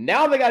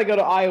 Now they got to go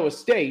to Iowa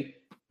State,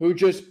 who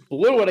just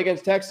blew it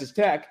against Texas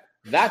Tech.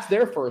 That's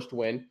their first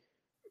win.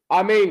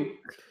 I mean,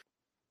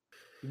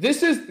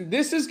 this is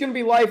going to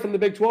be life in the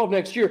Big 12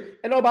 next year.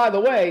 And oh, by the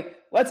way,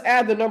 let's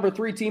add the number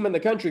 3 team in the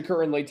country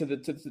currently to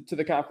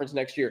the conference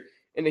next year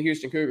in the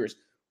Houston Cougars.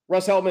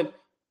 Russ Heltman,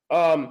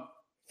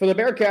 for the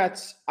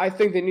Bearcats, I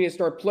think they need to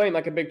start playing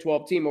like a Big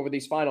 12 team over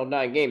these final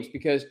 9 games,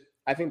 because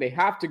I think they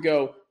have to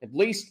go at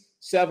least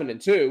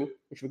 7-2,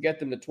 which would get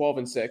them to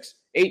 12-6.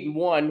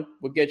 8-1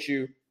 would get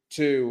you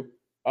to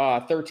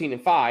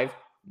 13-5.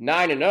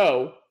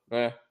 9-0,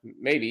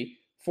 maybe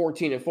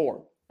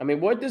 14-4. I mean,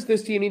 what does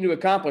this team need to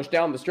accomplish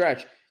down the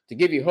stretch to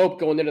give you hope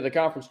going into the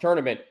conference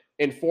tournament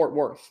in Fort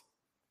Worth?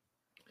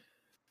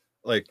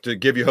 Like, to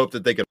give you hope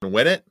that they can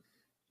win it?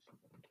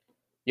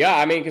 Yeah,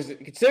 I mean, because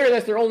considering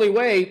that's their only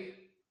way,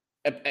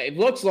 it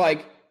looks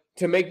like,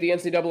 to make the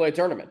NCAA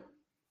tournament.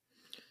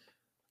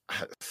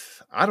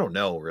 I don't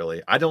know,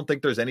 really. I don't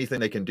think there's anything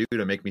they can do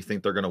to make me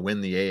think they're going to win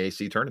the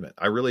AAC tournament.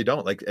 I really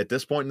don't. Like, at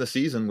this point in the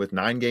season, with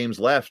 9 games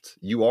left,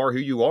 you are who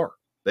you are.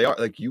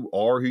 You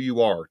are who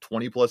you are.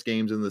 20 plus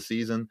games in the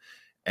season,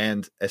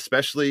 and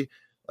especially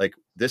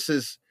this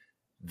is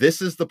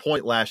the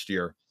point last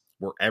year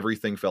where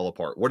everything fell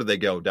apart. What did they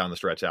go down the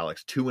stretch,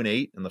 Alex?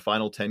 2-8 in the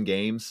final 10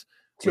 games.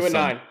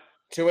 2-9.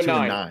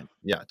 2-9.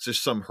 Yeah, it's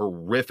just some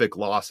horrific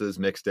losses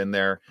mixed in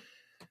there.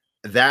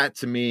 That,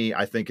 to me,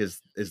 I think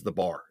is the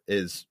bar,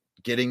 is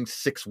getting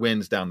 6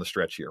 wins down the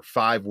stretch here,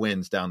 5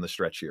 wins down the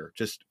stretch here,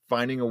 just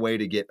finding a way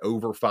to get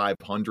over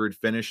 500,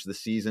 finish the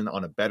season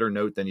on a better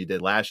note than you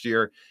did last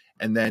year.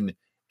 And then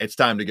it's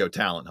time to go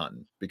talent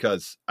hunting,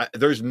 because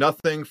there's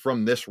nothing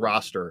from this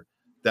roster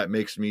that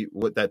makes me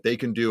that they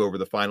can do over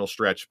the final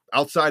stretch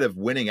outside of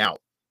winning out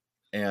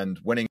in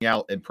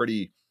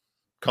pretty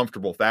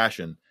comfortable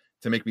fashion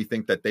to make me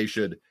think that they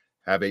should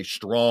have a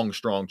strong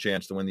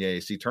chance to win the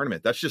AAC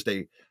tournament. That's just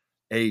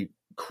a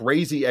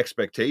crazy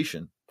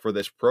expectation for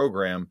this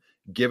program,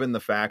 given the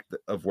fact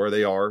of where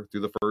they are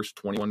through the first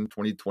 20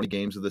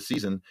 games of the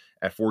season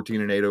at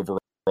 14-8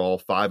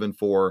 overall,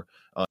 5-4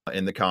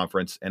 in the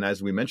conference. And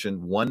as we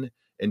mentioned,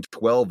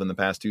 1-12 in the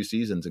past 2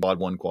 seasons in quad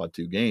 1, quad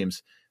 2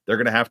 games. They're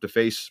going to have to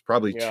face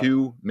probably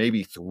 2,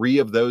 maybe 3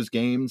 of those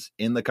games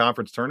in the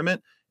conference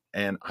tournament.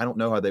 And I don't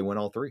know how they win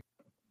all 3.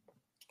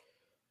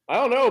 I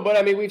don't know, but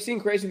I mean, we've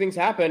seen crazy things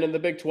happen in the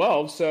Big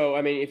 12. So,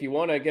 I mean, if you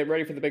want to get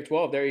ready for the Big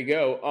 12, there you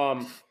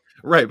go.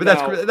 Right, but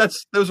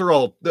those are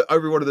all,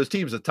 every one of those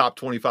teams, a top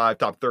 25,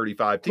 top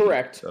 35 teams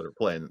correct. that are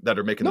playing, that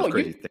are making those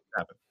crazy things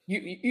happen.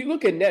 You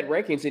look at net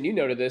rankings, and you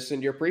noted this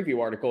in your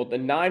preview article. The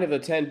 9 of the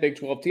 10 Big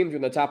 12 teams are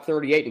in the top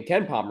 38 in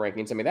KenPom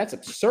rankings. I mean, that's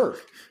absurd.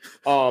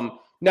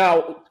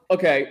 Now,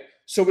 okay,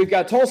 so we've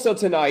got Tulsa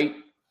tonight.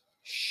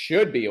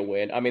 Should be a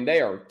win. I mean,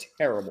 they are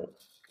terrible.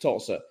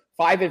 Tulsa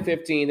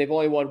 5-15. They've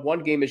only won 1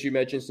 game, as you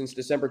mentioned, since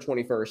December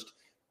 21st.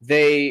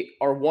 They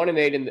are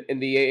 1-8 in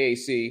the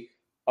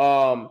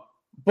AAC.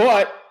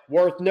 But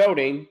worth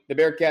noting, the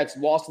Bearcats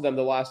lost to them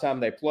the last time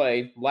they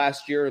played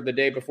last year, the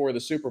day before the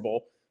Super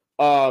Bowl.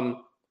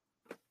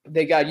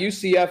 They got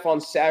UCF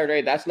on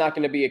Saturday. That's not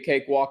going to be a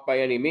cakewalk by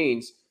any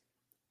means,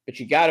 but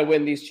you got to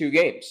win these 2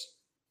 games.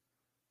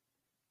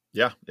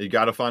 Yeah, you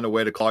got to find a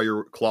way to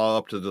claw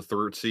up to the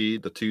 3rd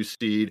seed, the 2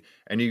 seed,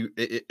 and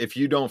if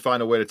you don't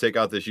find a way to take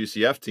out this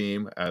UCF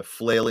team, a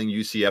flailing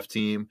UCF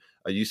team,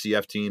 a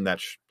UCF team that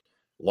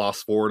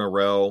lost 4 in a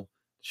row,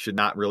 should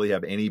not really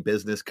have any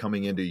business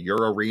coming into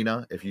your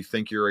arena. If you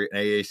think you're an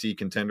AAC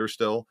contender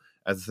still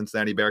as the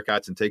Cincinnati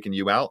Bearcats and taking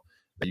you out,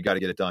 you got to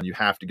get it done. You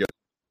have to go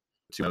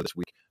to this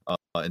week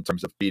in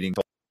terms of beating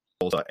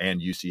Tulsa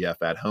and UCF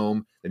at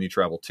home. Then you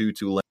travel to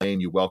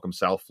Tulane. You welcome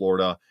South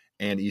Florida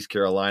and East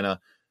Carolina.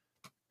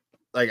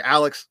 Like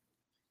Alex,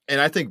 and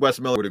I think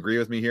Wes Miller would agree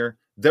with me here,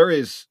 there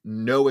is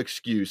no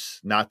excuse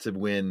not to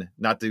win,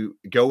 not to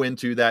go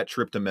into that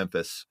trip to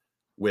Memphis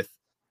with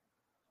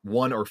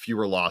 1 or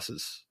fewer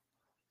losses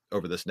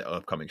over this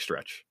upcoming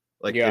stretch.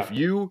 Like if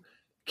you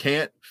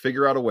can't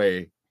figure out a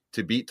way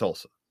to beat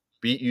Tulsa,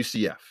 beat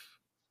UCF,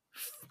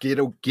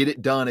 get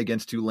it done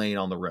against Tulane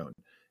on the road,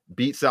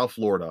 beat South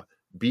Florida,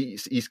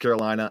 beat East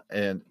Carolina,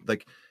 and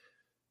like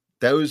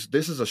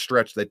this is a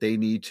stretch that they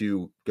need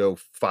to go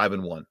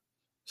 5-1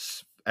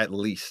 at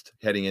least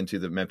heading into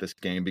the Memphis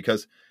game,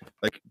 because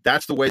like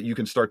that's the way you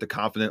can start to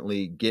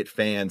confidently get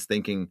fans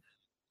thinking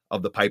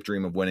of the pipe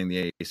dream of winning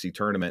the AAC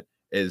tournament,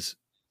 is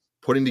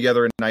putting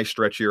together a nice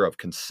stretch here of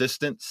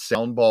consistent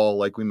sound ball,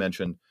 like we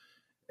mentioned,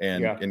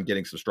 and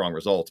getting some strong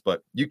results.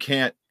 But you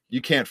can't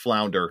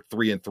flounder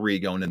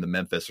 3-3 going into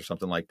Memphis or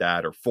something like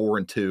that, or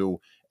 4-2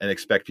 and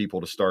expect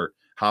people to start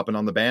hopping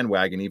on the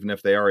bandwagon, even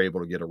if they are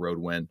able to get a road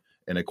win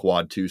in a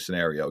quad 2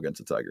 scenario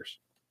against the Tigers.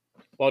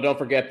 Well, don't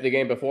forget the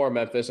game before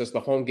Memphis is the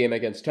home game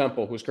against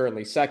Temple, who's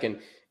currently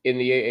 2nd in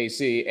the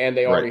AAC, and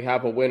they already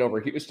have a win over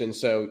Houston.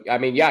 So, I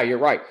mean, yeah, you're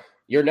right.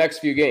 Your next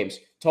few games,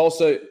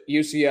 Tulsa,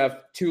 UCF,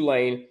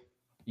 Tulane,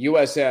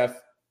 USF,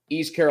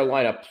 East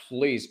Carolina,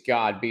 please,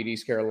 God, beat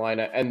East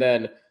Carolina, and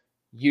then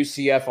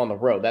UCF on the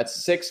road.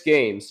 That's 6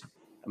 games.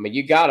 I mean,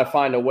 you got to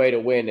find a way to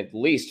win at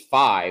least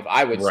 5.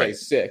 I would say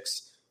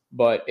 6.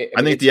 But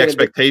I think the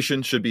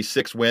expectation should be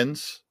 6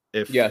 wins.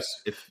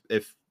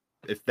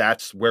 If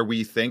that's where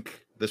we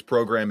think this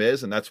program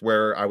is, and that's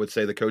where I would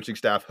say the coaching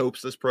staff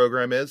hopes this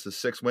program is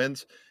 6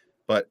 wins.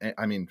 But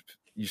I mean,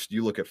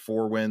 you look at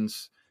 4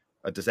 wins,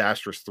 a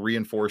disastrous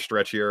 3-4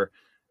 stretch here.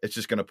 It's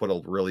just going to put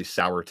a really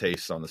sour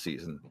taste on the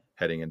season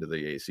heading into the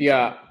AAC.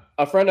 Yeah,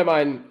 a friend of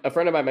mine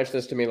mentioned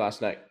this to me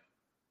last night.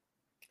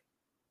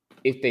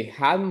 If they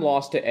hadn't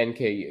lost to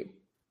NKU,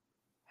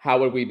 how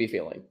would we be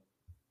feeling?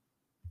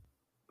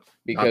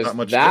 Because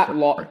that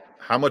loss.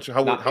 How much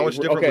different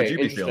would you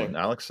be feeling,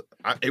 Alex?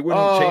 It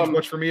wouldn't change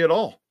much for me at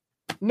all.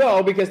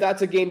 No, because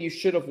that's a game you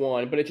should have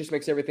won, but it just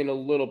makes everything a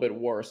little bit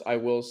worse. I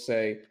will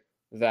say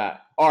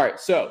that. All right,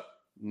 so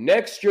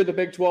next year the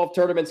Big 12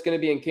 tournament's going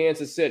to be in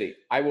Kansas City.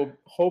 I will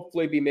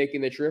hopefully be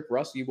making the trip.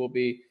 Russ, you will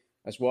be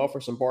as well for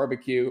some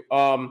barbecue.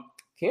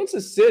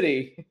 Kansas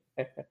City,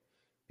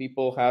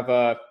 people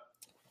have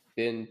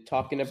been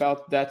talking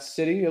about that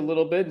city a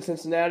little bit in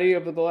Cincinnati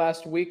over the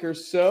last week or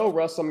so.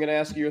 Russ, I'm going to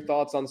ask you your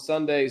thoughts on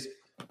Sunday's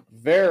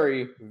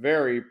very,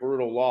 very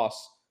brutal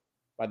loss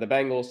by the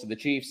Bengals to the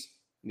Chiefs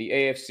in the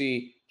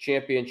AFC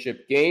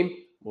Championship game.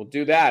 We'll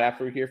do that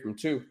after we hear from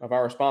 2 of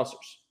our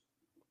sponsors.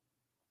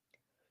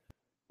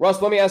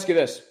 Russ, let me ask you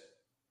this.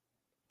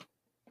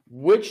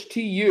 Which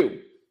to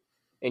you,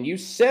 and you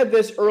said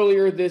this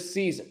earlier this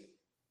season,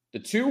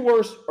 it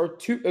was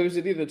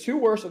either the 2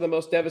 worst or the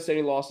most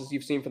devastating losses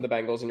you've seen from the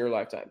Bengals in your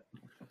lifetime.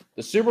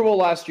 The Super Bowl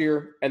last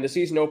year and the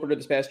season opener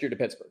this past year to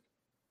Pittsburgh.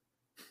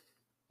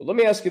 But let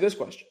me ask you this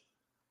question.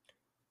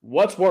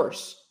 What's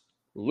worse,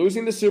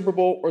 losing the Super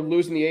Bowl or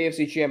losing the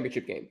AFC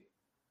Championship game?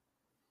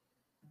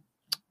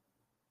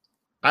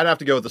 I'd have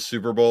to go with the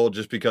Super Bowl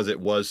just because it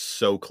was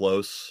so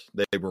close.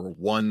 They were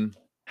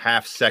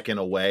 1/2 second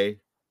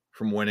away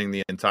from winning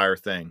the entire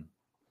thing.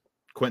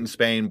 Quentin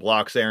Spain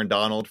blocks Aaron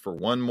Donald for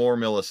 1 more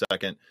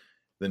millisecond.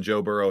 Then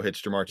Joe Burrow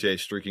hits Jamar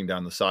Chase streaking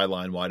down the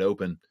sideline wide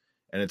open.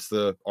 And it's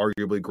the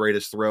arguably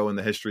greatest throw in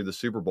the history of the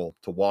Super Bowl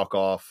to walk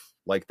off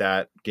like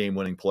that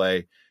game-winning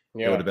play.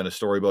 Yeah. It would have been a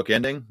storybook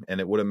ending, and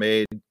it would have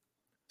made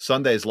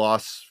Sunday's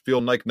loss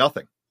feel like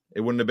nothing.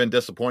 It wouldn't have been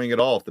disappointing at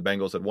all if the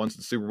Bengals had won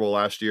the Super Bowl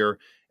last year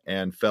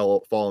and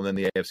fallen in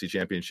the AFC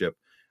Championship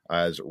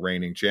as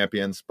reigning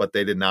champions, but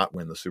they did not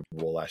win the Super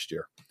Bowl last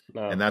year.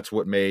 No. And that's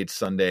what made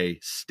Sunday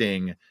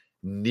sting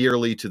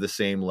nearly to the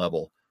same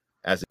level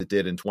as it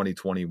did in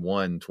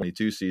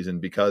 2021-22 season,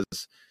 because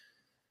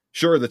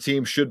sure, the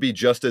team should be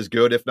just as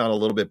good, if not a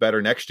little bit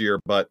better next year,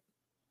 but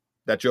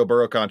that Joe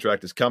Burrow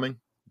contract is coming.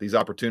 These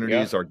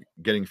opportunities are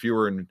getting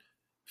fewer and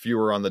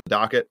fewer on the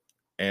docket,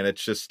 and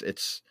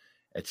it's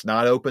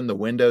not open. The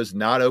window's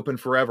not open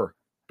forever.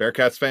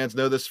 Bearcats fans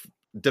know this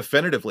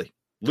definitively.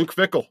 Luke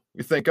Fickell,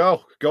 you think,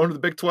 oh, going to the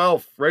Big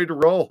 12, ready to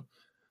roll.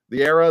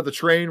 The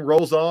train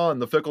rolls on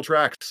the Fickell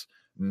tracks.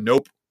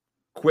 Nope.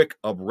 Quick,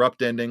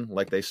 abrupt ending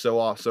like they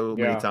so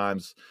many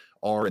times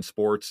are in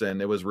sports,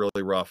 and it was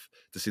really rough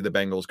to see the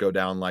Bengals go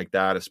down like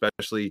that,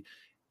 especially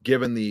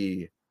given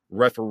the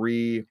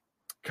referee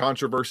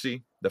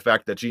controversy, the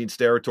fact that Gene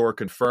Steratore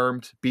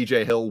confirmed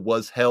B.J. Hill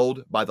was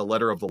held by the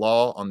letter of the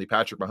law on the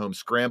Patrick Mahomes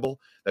scramble.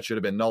 That should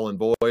have been null and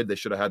void. They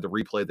should have had to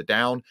replay the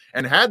down,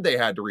 and had they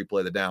had to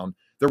replay the down,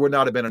 there would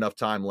not have been enough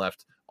time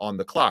left on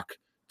the clock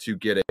to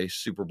get a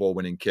Super Bowl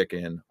winning kick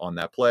in on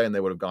that play, and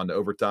they would have gone to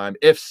overtime.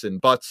 Ifs and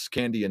buts,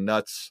 candy and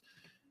nuts.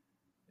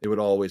 It would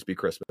always be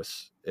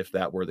Christmas if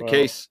that were the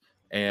case,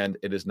 and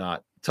it is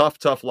not.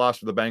 Tough loss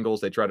for the Bengals.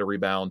 They try to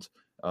rebound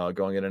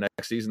going into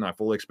next season. I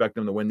fully expect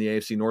them to win the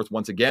AFC North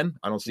once again.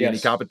 I don't see any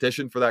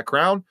competition for that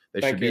crown.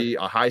 They should be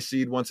a high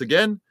seed once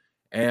again.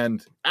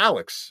 And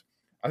Alex,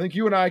 I think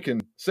you and I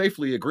can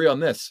safely agree on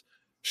this.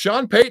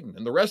 Sean Payton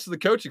and the rest of the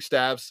coaching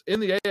staffs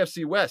in the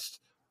AFC West,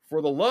 for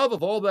the love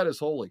of all that is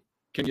holy,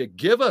 can you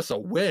give us a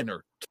win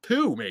or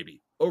two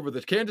maybe over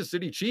the Kansas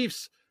City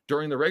Chiefs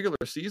during the regular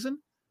season?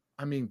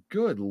 I mean,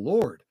 good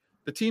Lord.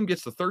 The team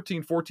gets the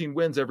 13, 14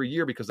 wins every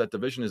year because that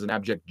division is an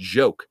abject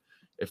joke.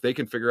 If they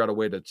can figure out a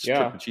way to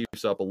strip the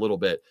Chiefs up a little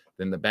bit,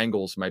 then the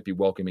Bengals might be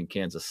welcoming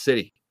Kansas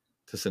City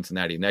to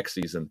Cincinnati next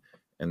season,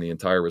 and the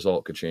entire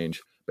result could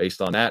change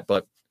based on that.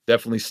 But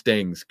definitely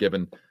stings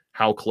given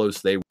how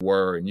close they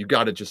were. And you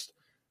got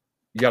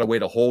to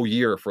wait a whole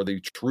year for the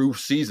true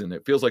season.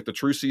 It feels like the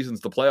true season's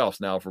the playoffs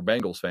now for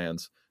Bengals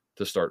fans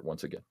to start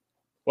once again.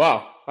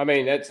 Wow. I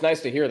mean, it's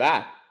nice to hear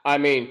that. I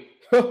mean,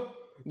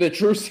 the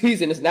true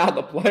season is now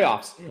the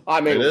playoffs.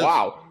 I mean,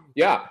 wow.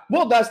 Yeah.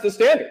 Well, that's the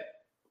standard.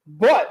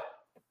 But,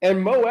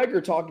 and Mo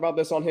Egger talked about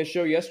this on his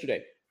show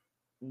yesterday.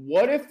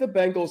 What if the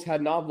Bengals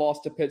had not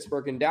lost to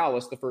Pittsburgh and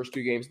Dallas the first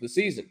two games of the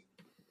season?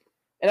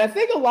 And I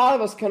think a lot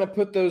of us kind of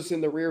put those in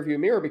the rearview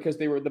mirror because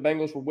the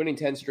Bengals were winning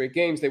 10 straight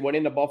games. They went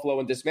into Buffalo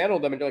and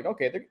dismantled them, and you're like,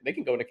 okay, they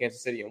can go into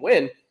Kansas City and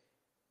win.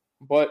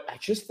 But I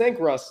just think,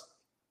 Russ,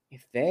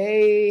 if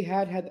they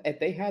had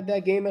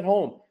that game at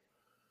home,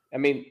 I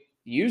mean,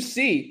 you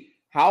see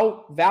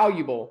how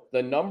valuable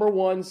the number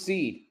one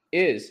seed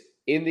is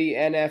in the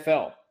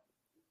NFL,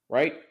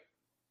 right?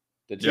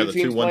 The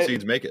two one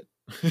seeds make it.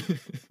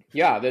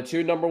 Yeah, the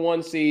two number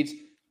one seeds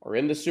are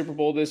in the Super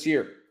Bowl this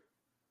year.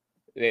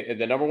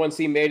 The number one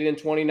seed made it in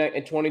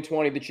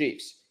 2020, the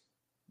Chiefs.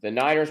 The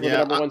Niners were the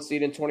number one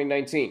seed in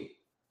 2019.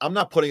 I'm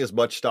not putting as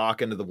much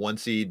stock into the one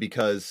seed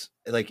because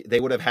they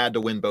would have had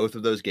to win both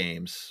of those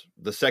games.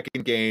 The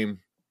second game,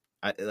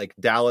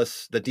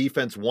 Dallas, the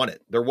defense won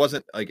it. There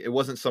wasn't it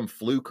wasn't some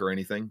fluke or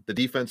anything. The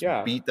defense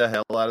beat the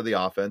hell out of the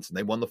offense, and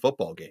they won the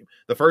football game.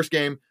 The first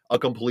game, a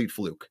complete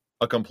fluke.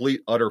 A complete,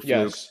 utter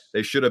fluke. Yes.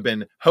 They should have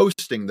been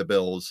hosting the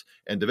Bills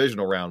in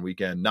divisional round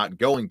weekend, not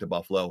going to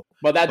Buffalo.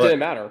 But that didn't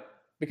matter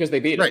because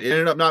they beat them. Right, it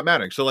ended up not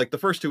mattering. So, the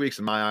first 2 weeks,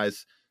 in my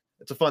eyes,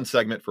 it's a fun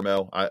segment for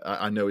Mo.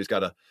 I know he's got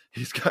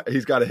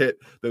to hit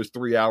those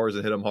 3 hours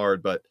and hit them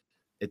hard, but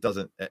it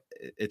doesn't.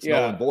 It's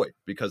null and void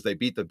because they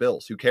beat the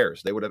Bills. Who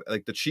cares? They would have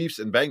the Chiefs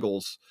and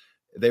Bengals.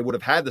 They would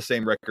have had the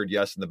same record,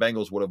 yes, and the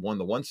Bengals would have won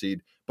the one seed,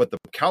 but the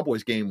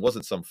Cowboys game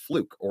wasn't some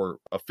fluke or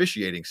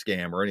officiating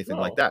scam or anything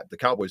like that. The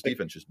Cowboys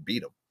defense just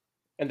beat them.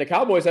 And the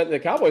Cowboys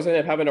ended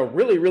up having a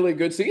really, really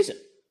good season.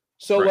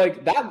 So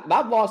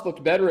that loss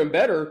looked better and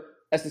better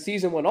as the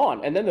season went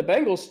on. And then the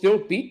Bengals still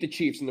beat the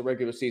Chiefs in the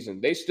regular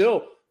season. They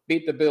still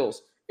beat the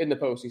Bills in the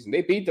postseason.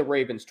 They beat the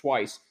Ravens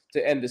twice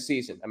to end the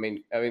season. I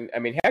mean,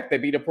 heck, they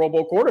beat a Pro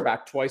Bowl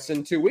quarterback twice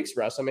in 2 weeks,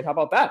 Russ. I mean, how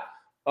about that?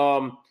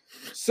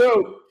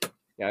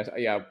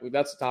 Yeah,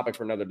 that's a topic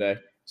for another day.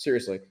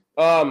 Seriously.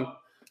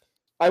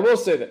 I will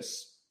say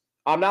this.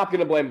 I'm not going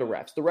to blame the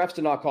refs. The refs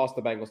did not cost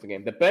the Bengals the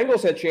game. The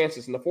Bengals had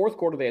chances. In the fourth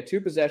quarter, they had 2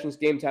 possessions,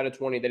 game tied at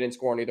 20. They didn't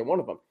score on either one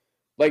of them.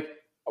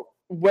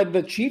 When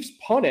the Chiefs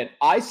punted,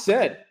 I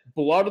said,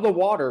 blood of the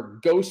water,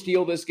 go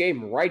steal this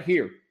game right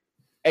here.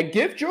 And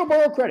give Joe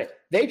Burrow credit.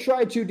 They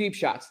tried 2 deep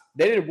shots.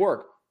 They didn't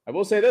work. I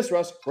will say this,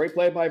 Russ. Great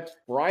play by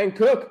Brian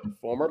Cook,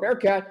 former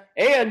Bearcat.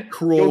 And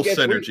cruel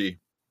synergy.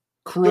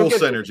 Cruel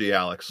synergy,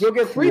 Alex. You'll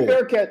get three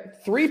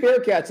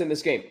Bearcats in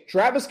this game.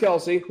 Travis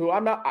Kelce, who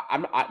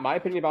my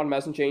opinion about him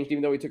hasn't changed,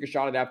 even though he took a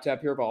shot at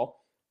Tap Pure Ball.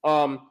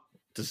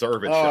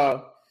 Deserved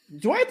shot.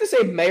 Do I have to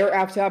say Mayor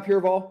Aptap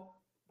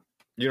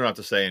You don't have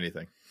to say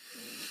anything.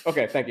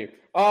 Okay, thank you.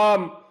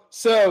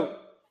 So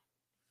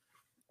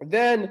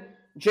then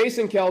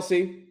Jason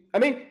Kelsey. I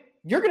mean,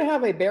 you're going to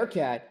have a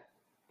Bearcat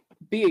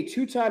be a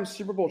 2-time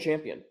Super Bowl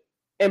champion.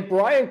 And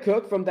Brian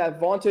Cook from that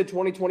vaunted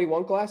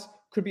 2021 class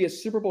could be a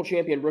Super Bowl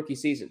champion rookie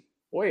season.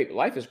 Boy,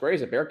 life is great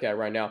as a Bearcat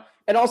right now.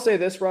 And I'll say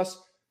this, Russ,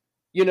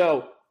 you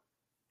got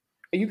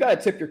to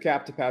tip your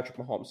cap to Patrick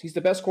Mahomes. He's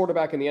the best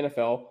quarterback in the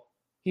NFL.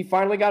 He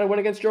finally got a win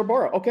against Joe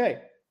Burrow. Okay,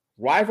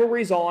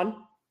 rivalry's on.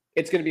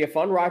 It's going to be a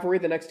fun rivalry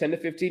the next 10 to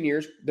 15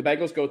 years. The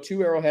Bengals go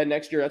to Arrowhead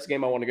next year. That's a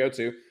game I want to go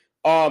to.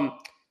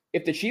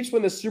 If the Chiefs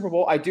win the Super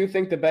Bowl, I do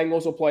think the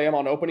Bengals will play them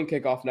on opening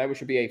kickoff night, which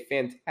would be a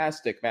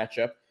fantastic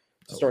matchup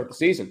to start the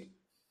season.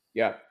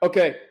 Yeah.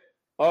 Okay.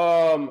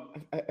 I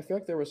feel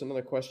like there was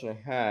another question I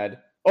had.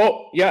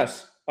 Oh,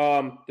 yes.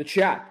 The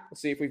chat.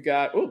 Let's see if we've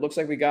got. Oh, looks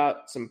like we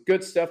got some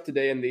good stuff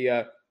today in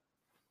the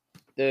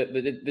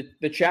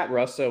chat,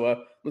 Russ.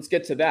 So let's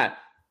get to that.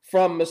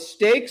 From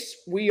mistakes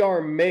we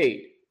are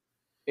made.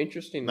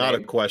 Interesting. Not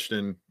name. A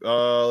question.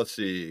 Let's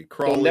see.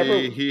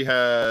 Crawley. He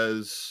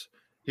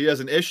has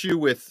an issue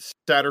with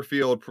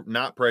Satterfield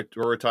not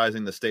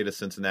prioritizing the state of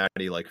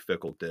Cincinnati like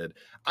Fickle did.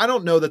 I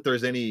don't know that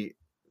there's any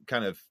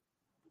kind of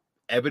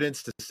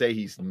evidence to say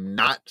he's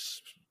not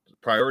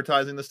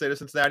prioritizing the state of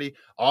Cincinnati.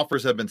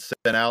 Offers have been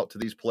sent out to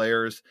these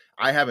players.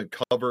 I haven't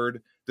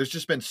covered. There's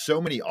just been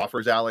so many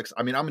offers, Alex.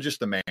 I mean, I'm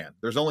just a man.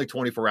 There's only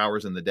 24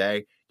 hours in the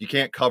day. You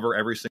can't cover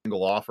every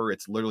single offer.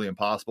 It's literally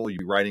impossible. You'd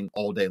be writing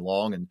all day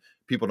long, and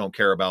people don't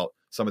care about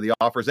some of the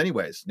offers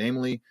anyways,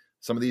 namely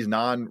some of these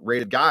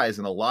non-rated guys.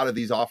 And a lot of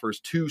these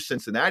offers to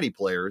Cincinnati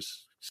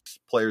players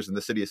in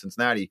the city of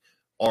Cincinnati,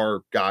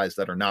 are guys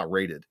that are not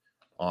rated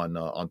on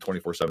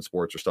 24/7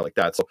 Sports or stuff like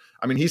that. So,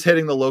 I mean, he's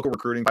hitting the local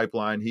recruiting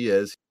pipeline.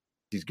 He's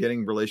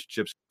getting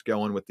relationships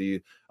going with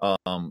the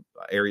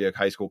area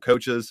high school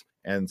coaches.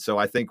 And so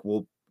I think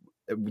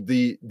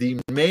the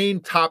main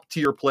top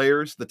tier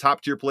players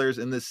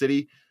in this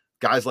city,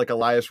 guys like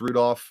Elias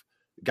Rudolph,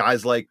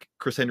 guys like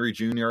Chris Henry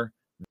Jr.,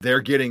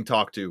 they're getting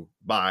talked to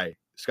by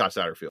Scott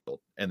Satterfield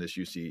and this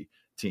UC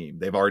team.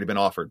 They've already been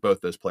offered,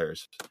 both those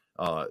players,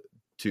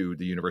 to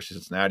the University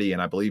of Cincinnati.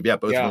 And I believe,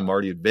 both of them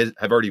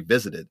have already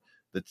visited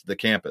the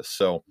campus.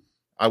 So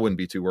I wouldn't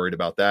be too worried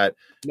about that.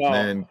 No, and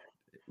then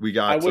we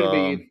got. I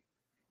wouldn't be.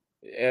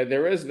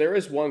 There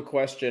is one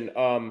question.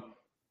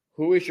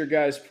 Who is your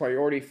guys'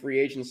 priority free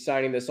agent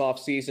signing this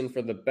offseason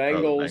for the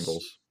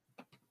Bengals?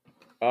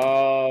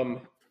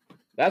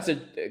 That's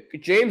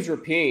James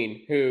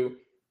Rapine, who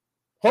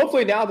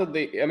hopefully now that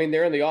they're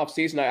in the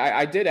offseason.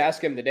 I did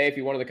ask him today if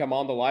he wanted to come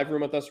on the live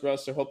room with us,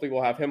 Russ. So hopefully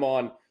we'll have him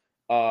on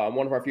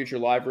one of our future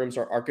live rooms.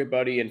 Our good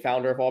buddy and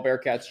founder of All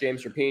Bearcats,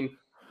 James Rapine.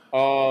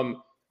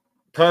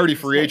 Priority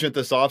free agent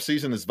this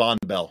offseason is Von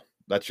Bell.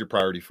 That's your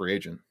priority free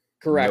agent.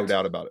 Correct. No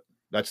doubt about it.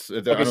 Is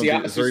there I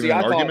even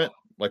an argument?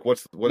 Like,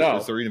 no.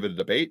 Is there even a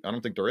debate? I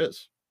don't think there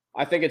is.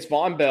 I think it's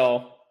Von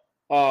Bell.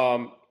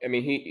 You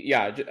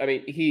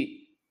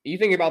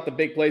think about the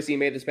big plays he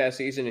made this past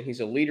season, and he's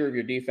a leader of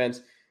your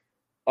defense.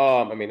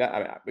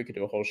 We could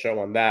do a whole show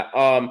on that.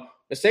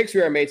 Mistakes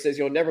we are made says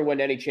you'll never win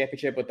any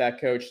championship with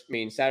that coach. I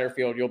mean,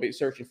 Satterfield, you'll be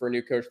searching for a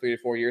new coach 3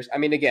 to 4 years. I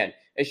mean, again,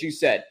 as you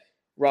said,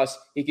 Russ,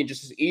 he can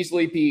just as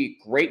easily be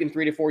great in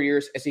 3 to 4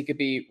 years as he could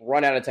be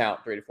run out of town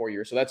 3 to 4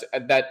 years. So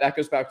that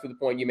goes back to the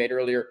point you made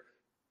earlier.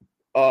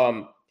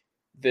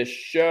 This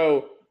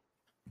show,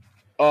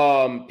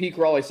 Pete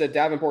Crawley said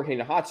Davenport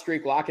hitting a hot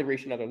streak, Lockett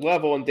reached another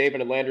level, and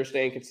David and Lander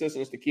staying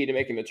consistent is the key to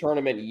making the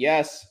tournament.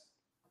 Yes.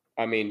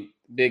 I mean,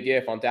 big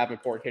if on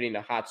Davenport hitting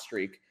a hot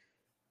streak.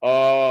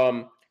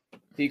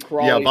 Pete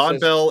Crawley Von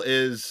Bell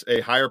is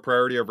a higher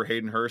priority over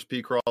Hayden Hurst,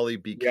 Pete Crawley,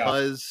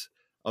 because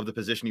of the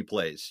position he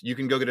plays. You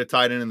can go get a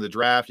tight end in the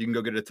draft. You can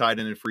go get a tight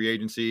end in free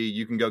agency.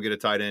 You can go get a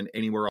tight end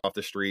anywhere off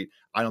the street.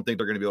 I don't think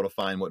they're going to be able to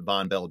find what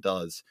Von Bell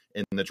does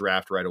in the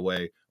draft right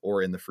away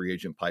or in the free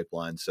agent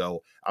pipeline.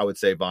 So I would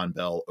say Von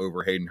Bell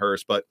over Hayden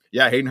Hurst. But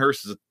yeah, Hayden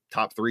Hurst is a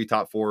top 3,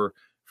 top 4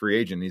 free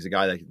agent. He's a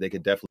guy that they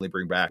could definitely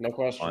bring back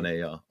on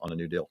a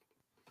new deal.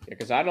 Yeah,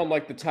 because I don't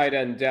like the tight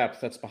end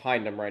depth that's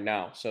behind him right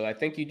now. So I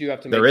think you do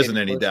have to. There isn't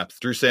any depth.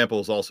 Drew Sample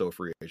is also a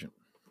free agent.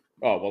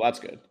 Oh, well, that's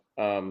good.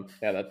 He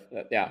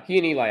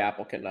and Eli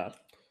Apple can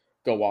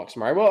go walk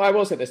some. I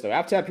will say this though.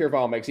 Aptap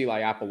Purval makes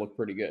Eli Apple look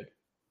pretty good.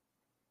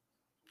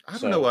 I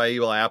don't know why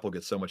Eli Apple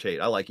gets so much hate.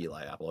 I like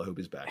Eli Apple. I hope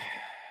he's back.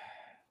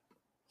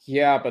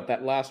 Yeah, but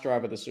that last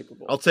drive of the Super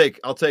Bowl.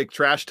 I'll take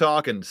trash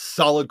talk and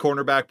solid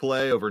cornerback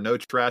play over no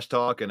trash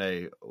talk and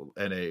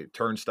a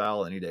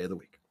turnstile any day of the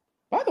week.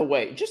 By the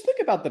way, just think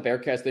about the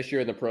Bearcats this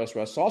year in the pros.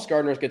 Russ. Sauce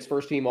Gardner gets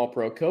first team All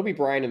Pro. Kobe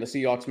Bryant and the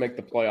Seahawks make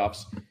the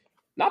playoffs.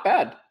 Not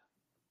bad.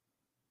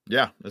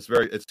 Yeah, it's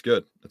good.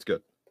 It's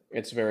good.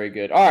 It's very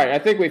good. All right, I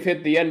think we've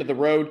hit the end of the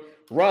road.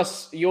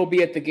 Russ, you'll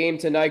be at the game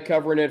tonight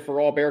covering it for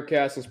All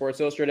Bearcats and Sports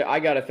Illustrated. I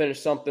got to finish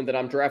something that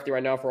I'm drafting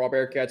right now for All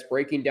Bearcats,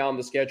 breaking down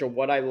the schedule,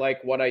 what I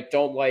like, what I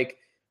don't like.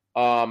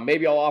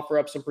 Maybe I'll offer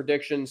up some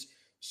predictions.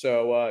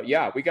 So,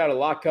 we got a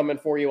lot coming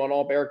for you on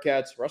All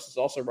Bearcats. Russ is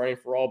also running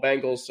for All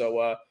Bengals.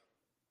 So,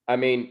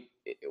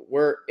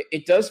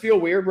 it does feel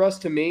weird, Russ,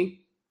 to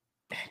me,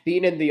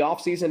 being in the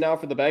offseason now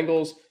for the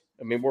Bengals.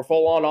 I mean, we're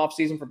full on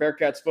offseason for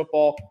Bearcats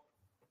football.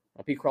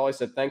 Pete Crawley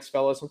said, thanks,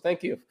 fellas, and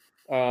thank you.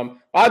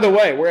 By the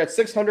way, we're at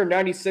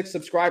 696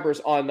 subscribers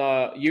on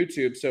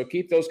YouTube, so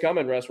keep those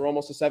coming, Russ. We're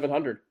almost to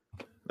 700.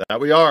 That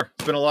we are.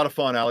 It's been a lot of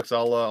fun, Alex.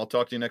 I'll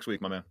talk to you next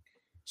week, my man.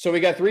 So we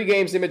got 3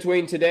 games in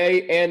between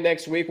today and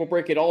next week. We'll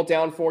break it all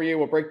down for you.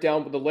 We'll break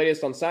down the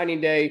latest on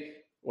signing day.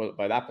 Well,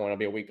 by that point, it'll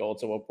be a week old,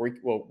 so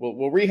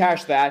we'll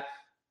rehash that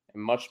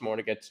and much more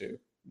to get to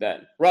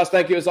then. Russ,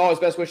 thank you as always.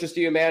 Best wishes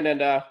to you, man,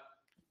 and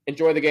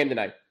enjoy the game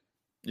tonight.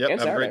 Yep,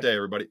 have a great day,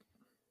 everybody.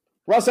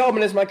 Russ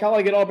Heltman is my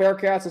colleague at All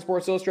Bearcats and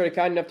Sports Illustrated,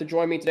 kind enough to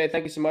join me today.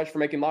 Thank you so much for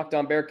making Locked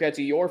On Bearcats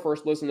your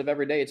first listen of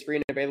every day. It's free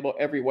and available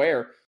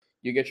everywhere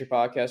you get your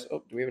podcast.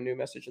 Oh, do we have a new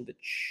message in the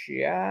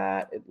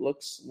chat? It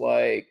looks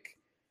like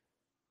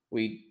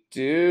we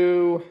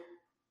do.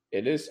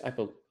 It is,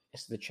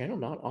 is the channel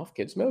not off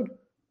kids mode?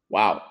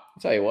 Wow.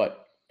 I'll tell you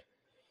what.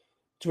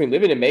 Between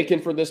living in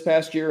Macon for this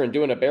past year and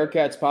doing a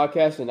Bearcats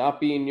podcast and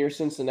not being near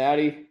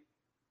Cincinnati,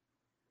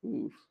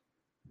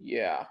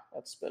 yeah,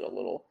 that's been a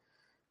little.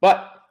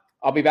 But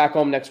I'll be back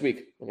home next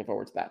week. Looking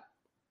forward to that.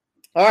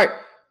 All right.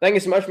 Thank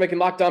you so much for making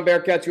Locked On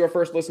Bearcats your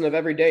first listen of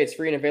every day. It's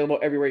free and available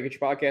everywhere you get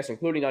your podcasts,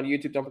 including on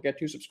YouTube. Don't forget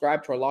to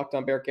subscribe to our Locked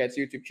On Bearcats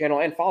YouTube channel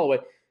and follow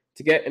it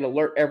to get an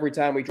alert every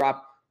time we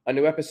drop a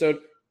new episode.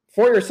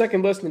 For your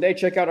second listen today,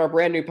 check out our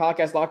brand new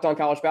podcast, Locked On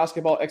College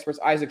Basketball. Experts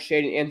Isaac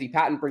Shade and Andy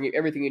Patton bring you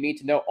everything you need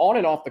to know on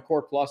and off the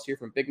court, plus hear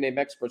from big-name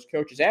experts,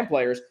 coaches, and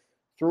players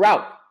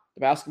throughout the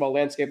basketball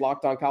landscape.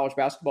 Locked On College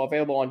Basketball,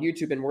 available on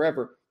YouTube and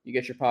wherever you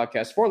get your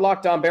podcast. For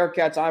Locked On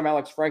Bearcats, I'm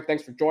Alex Frank.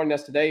 Thanks for joining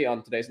us today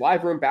on today's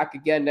live room. Back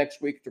again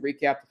next week to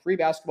recap the 3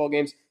 basketball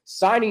games,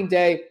 signing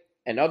day,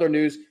 and other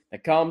news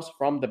that comes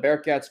from the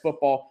Bearcats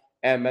football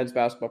and men's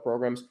basketball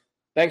programs.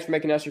 Thanks for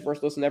making us your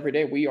first listen every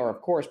day. We are,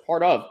 of course,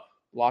 part of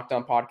Locked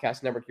On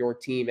Podcast Network, your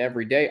team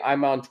every day.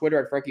 I'm on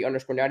Twitter at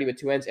Frankie_Natty with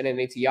 2 N's and an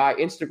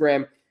ATI.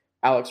 Instagram,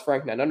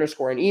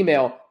 AlexFrank9_ and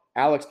email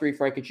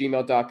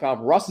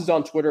alex3frank@gmail.com. Russ is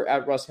on Twitter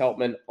at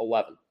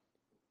RussHeltman11.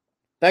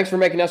 Thanks for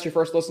making us your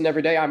first listen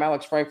every day. I'm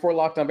Alex Frank for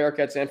Locked On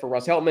Bearcats and for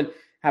Russ Heltman.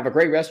 Have a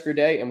great rest of your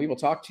day, and we will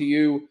talk to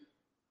you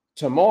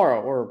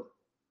tomorrow or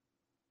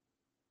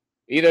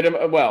we will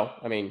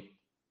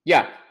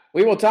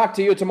talk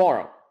to you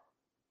tomorrow.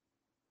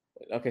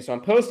 Okay, so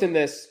I'm posting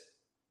this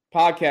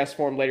podcast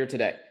form later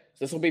today.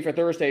 So this will be for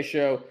Thursday's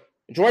show.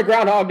 Enjoy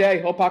Groundhog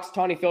Day. Hope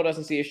Punxsutawney Phil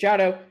doesn't see a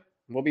shadow.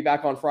 And we'll be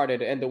back on Friday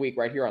to end the week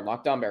right here on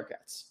Locked On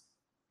Bearcats.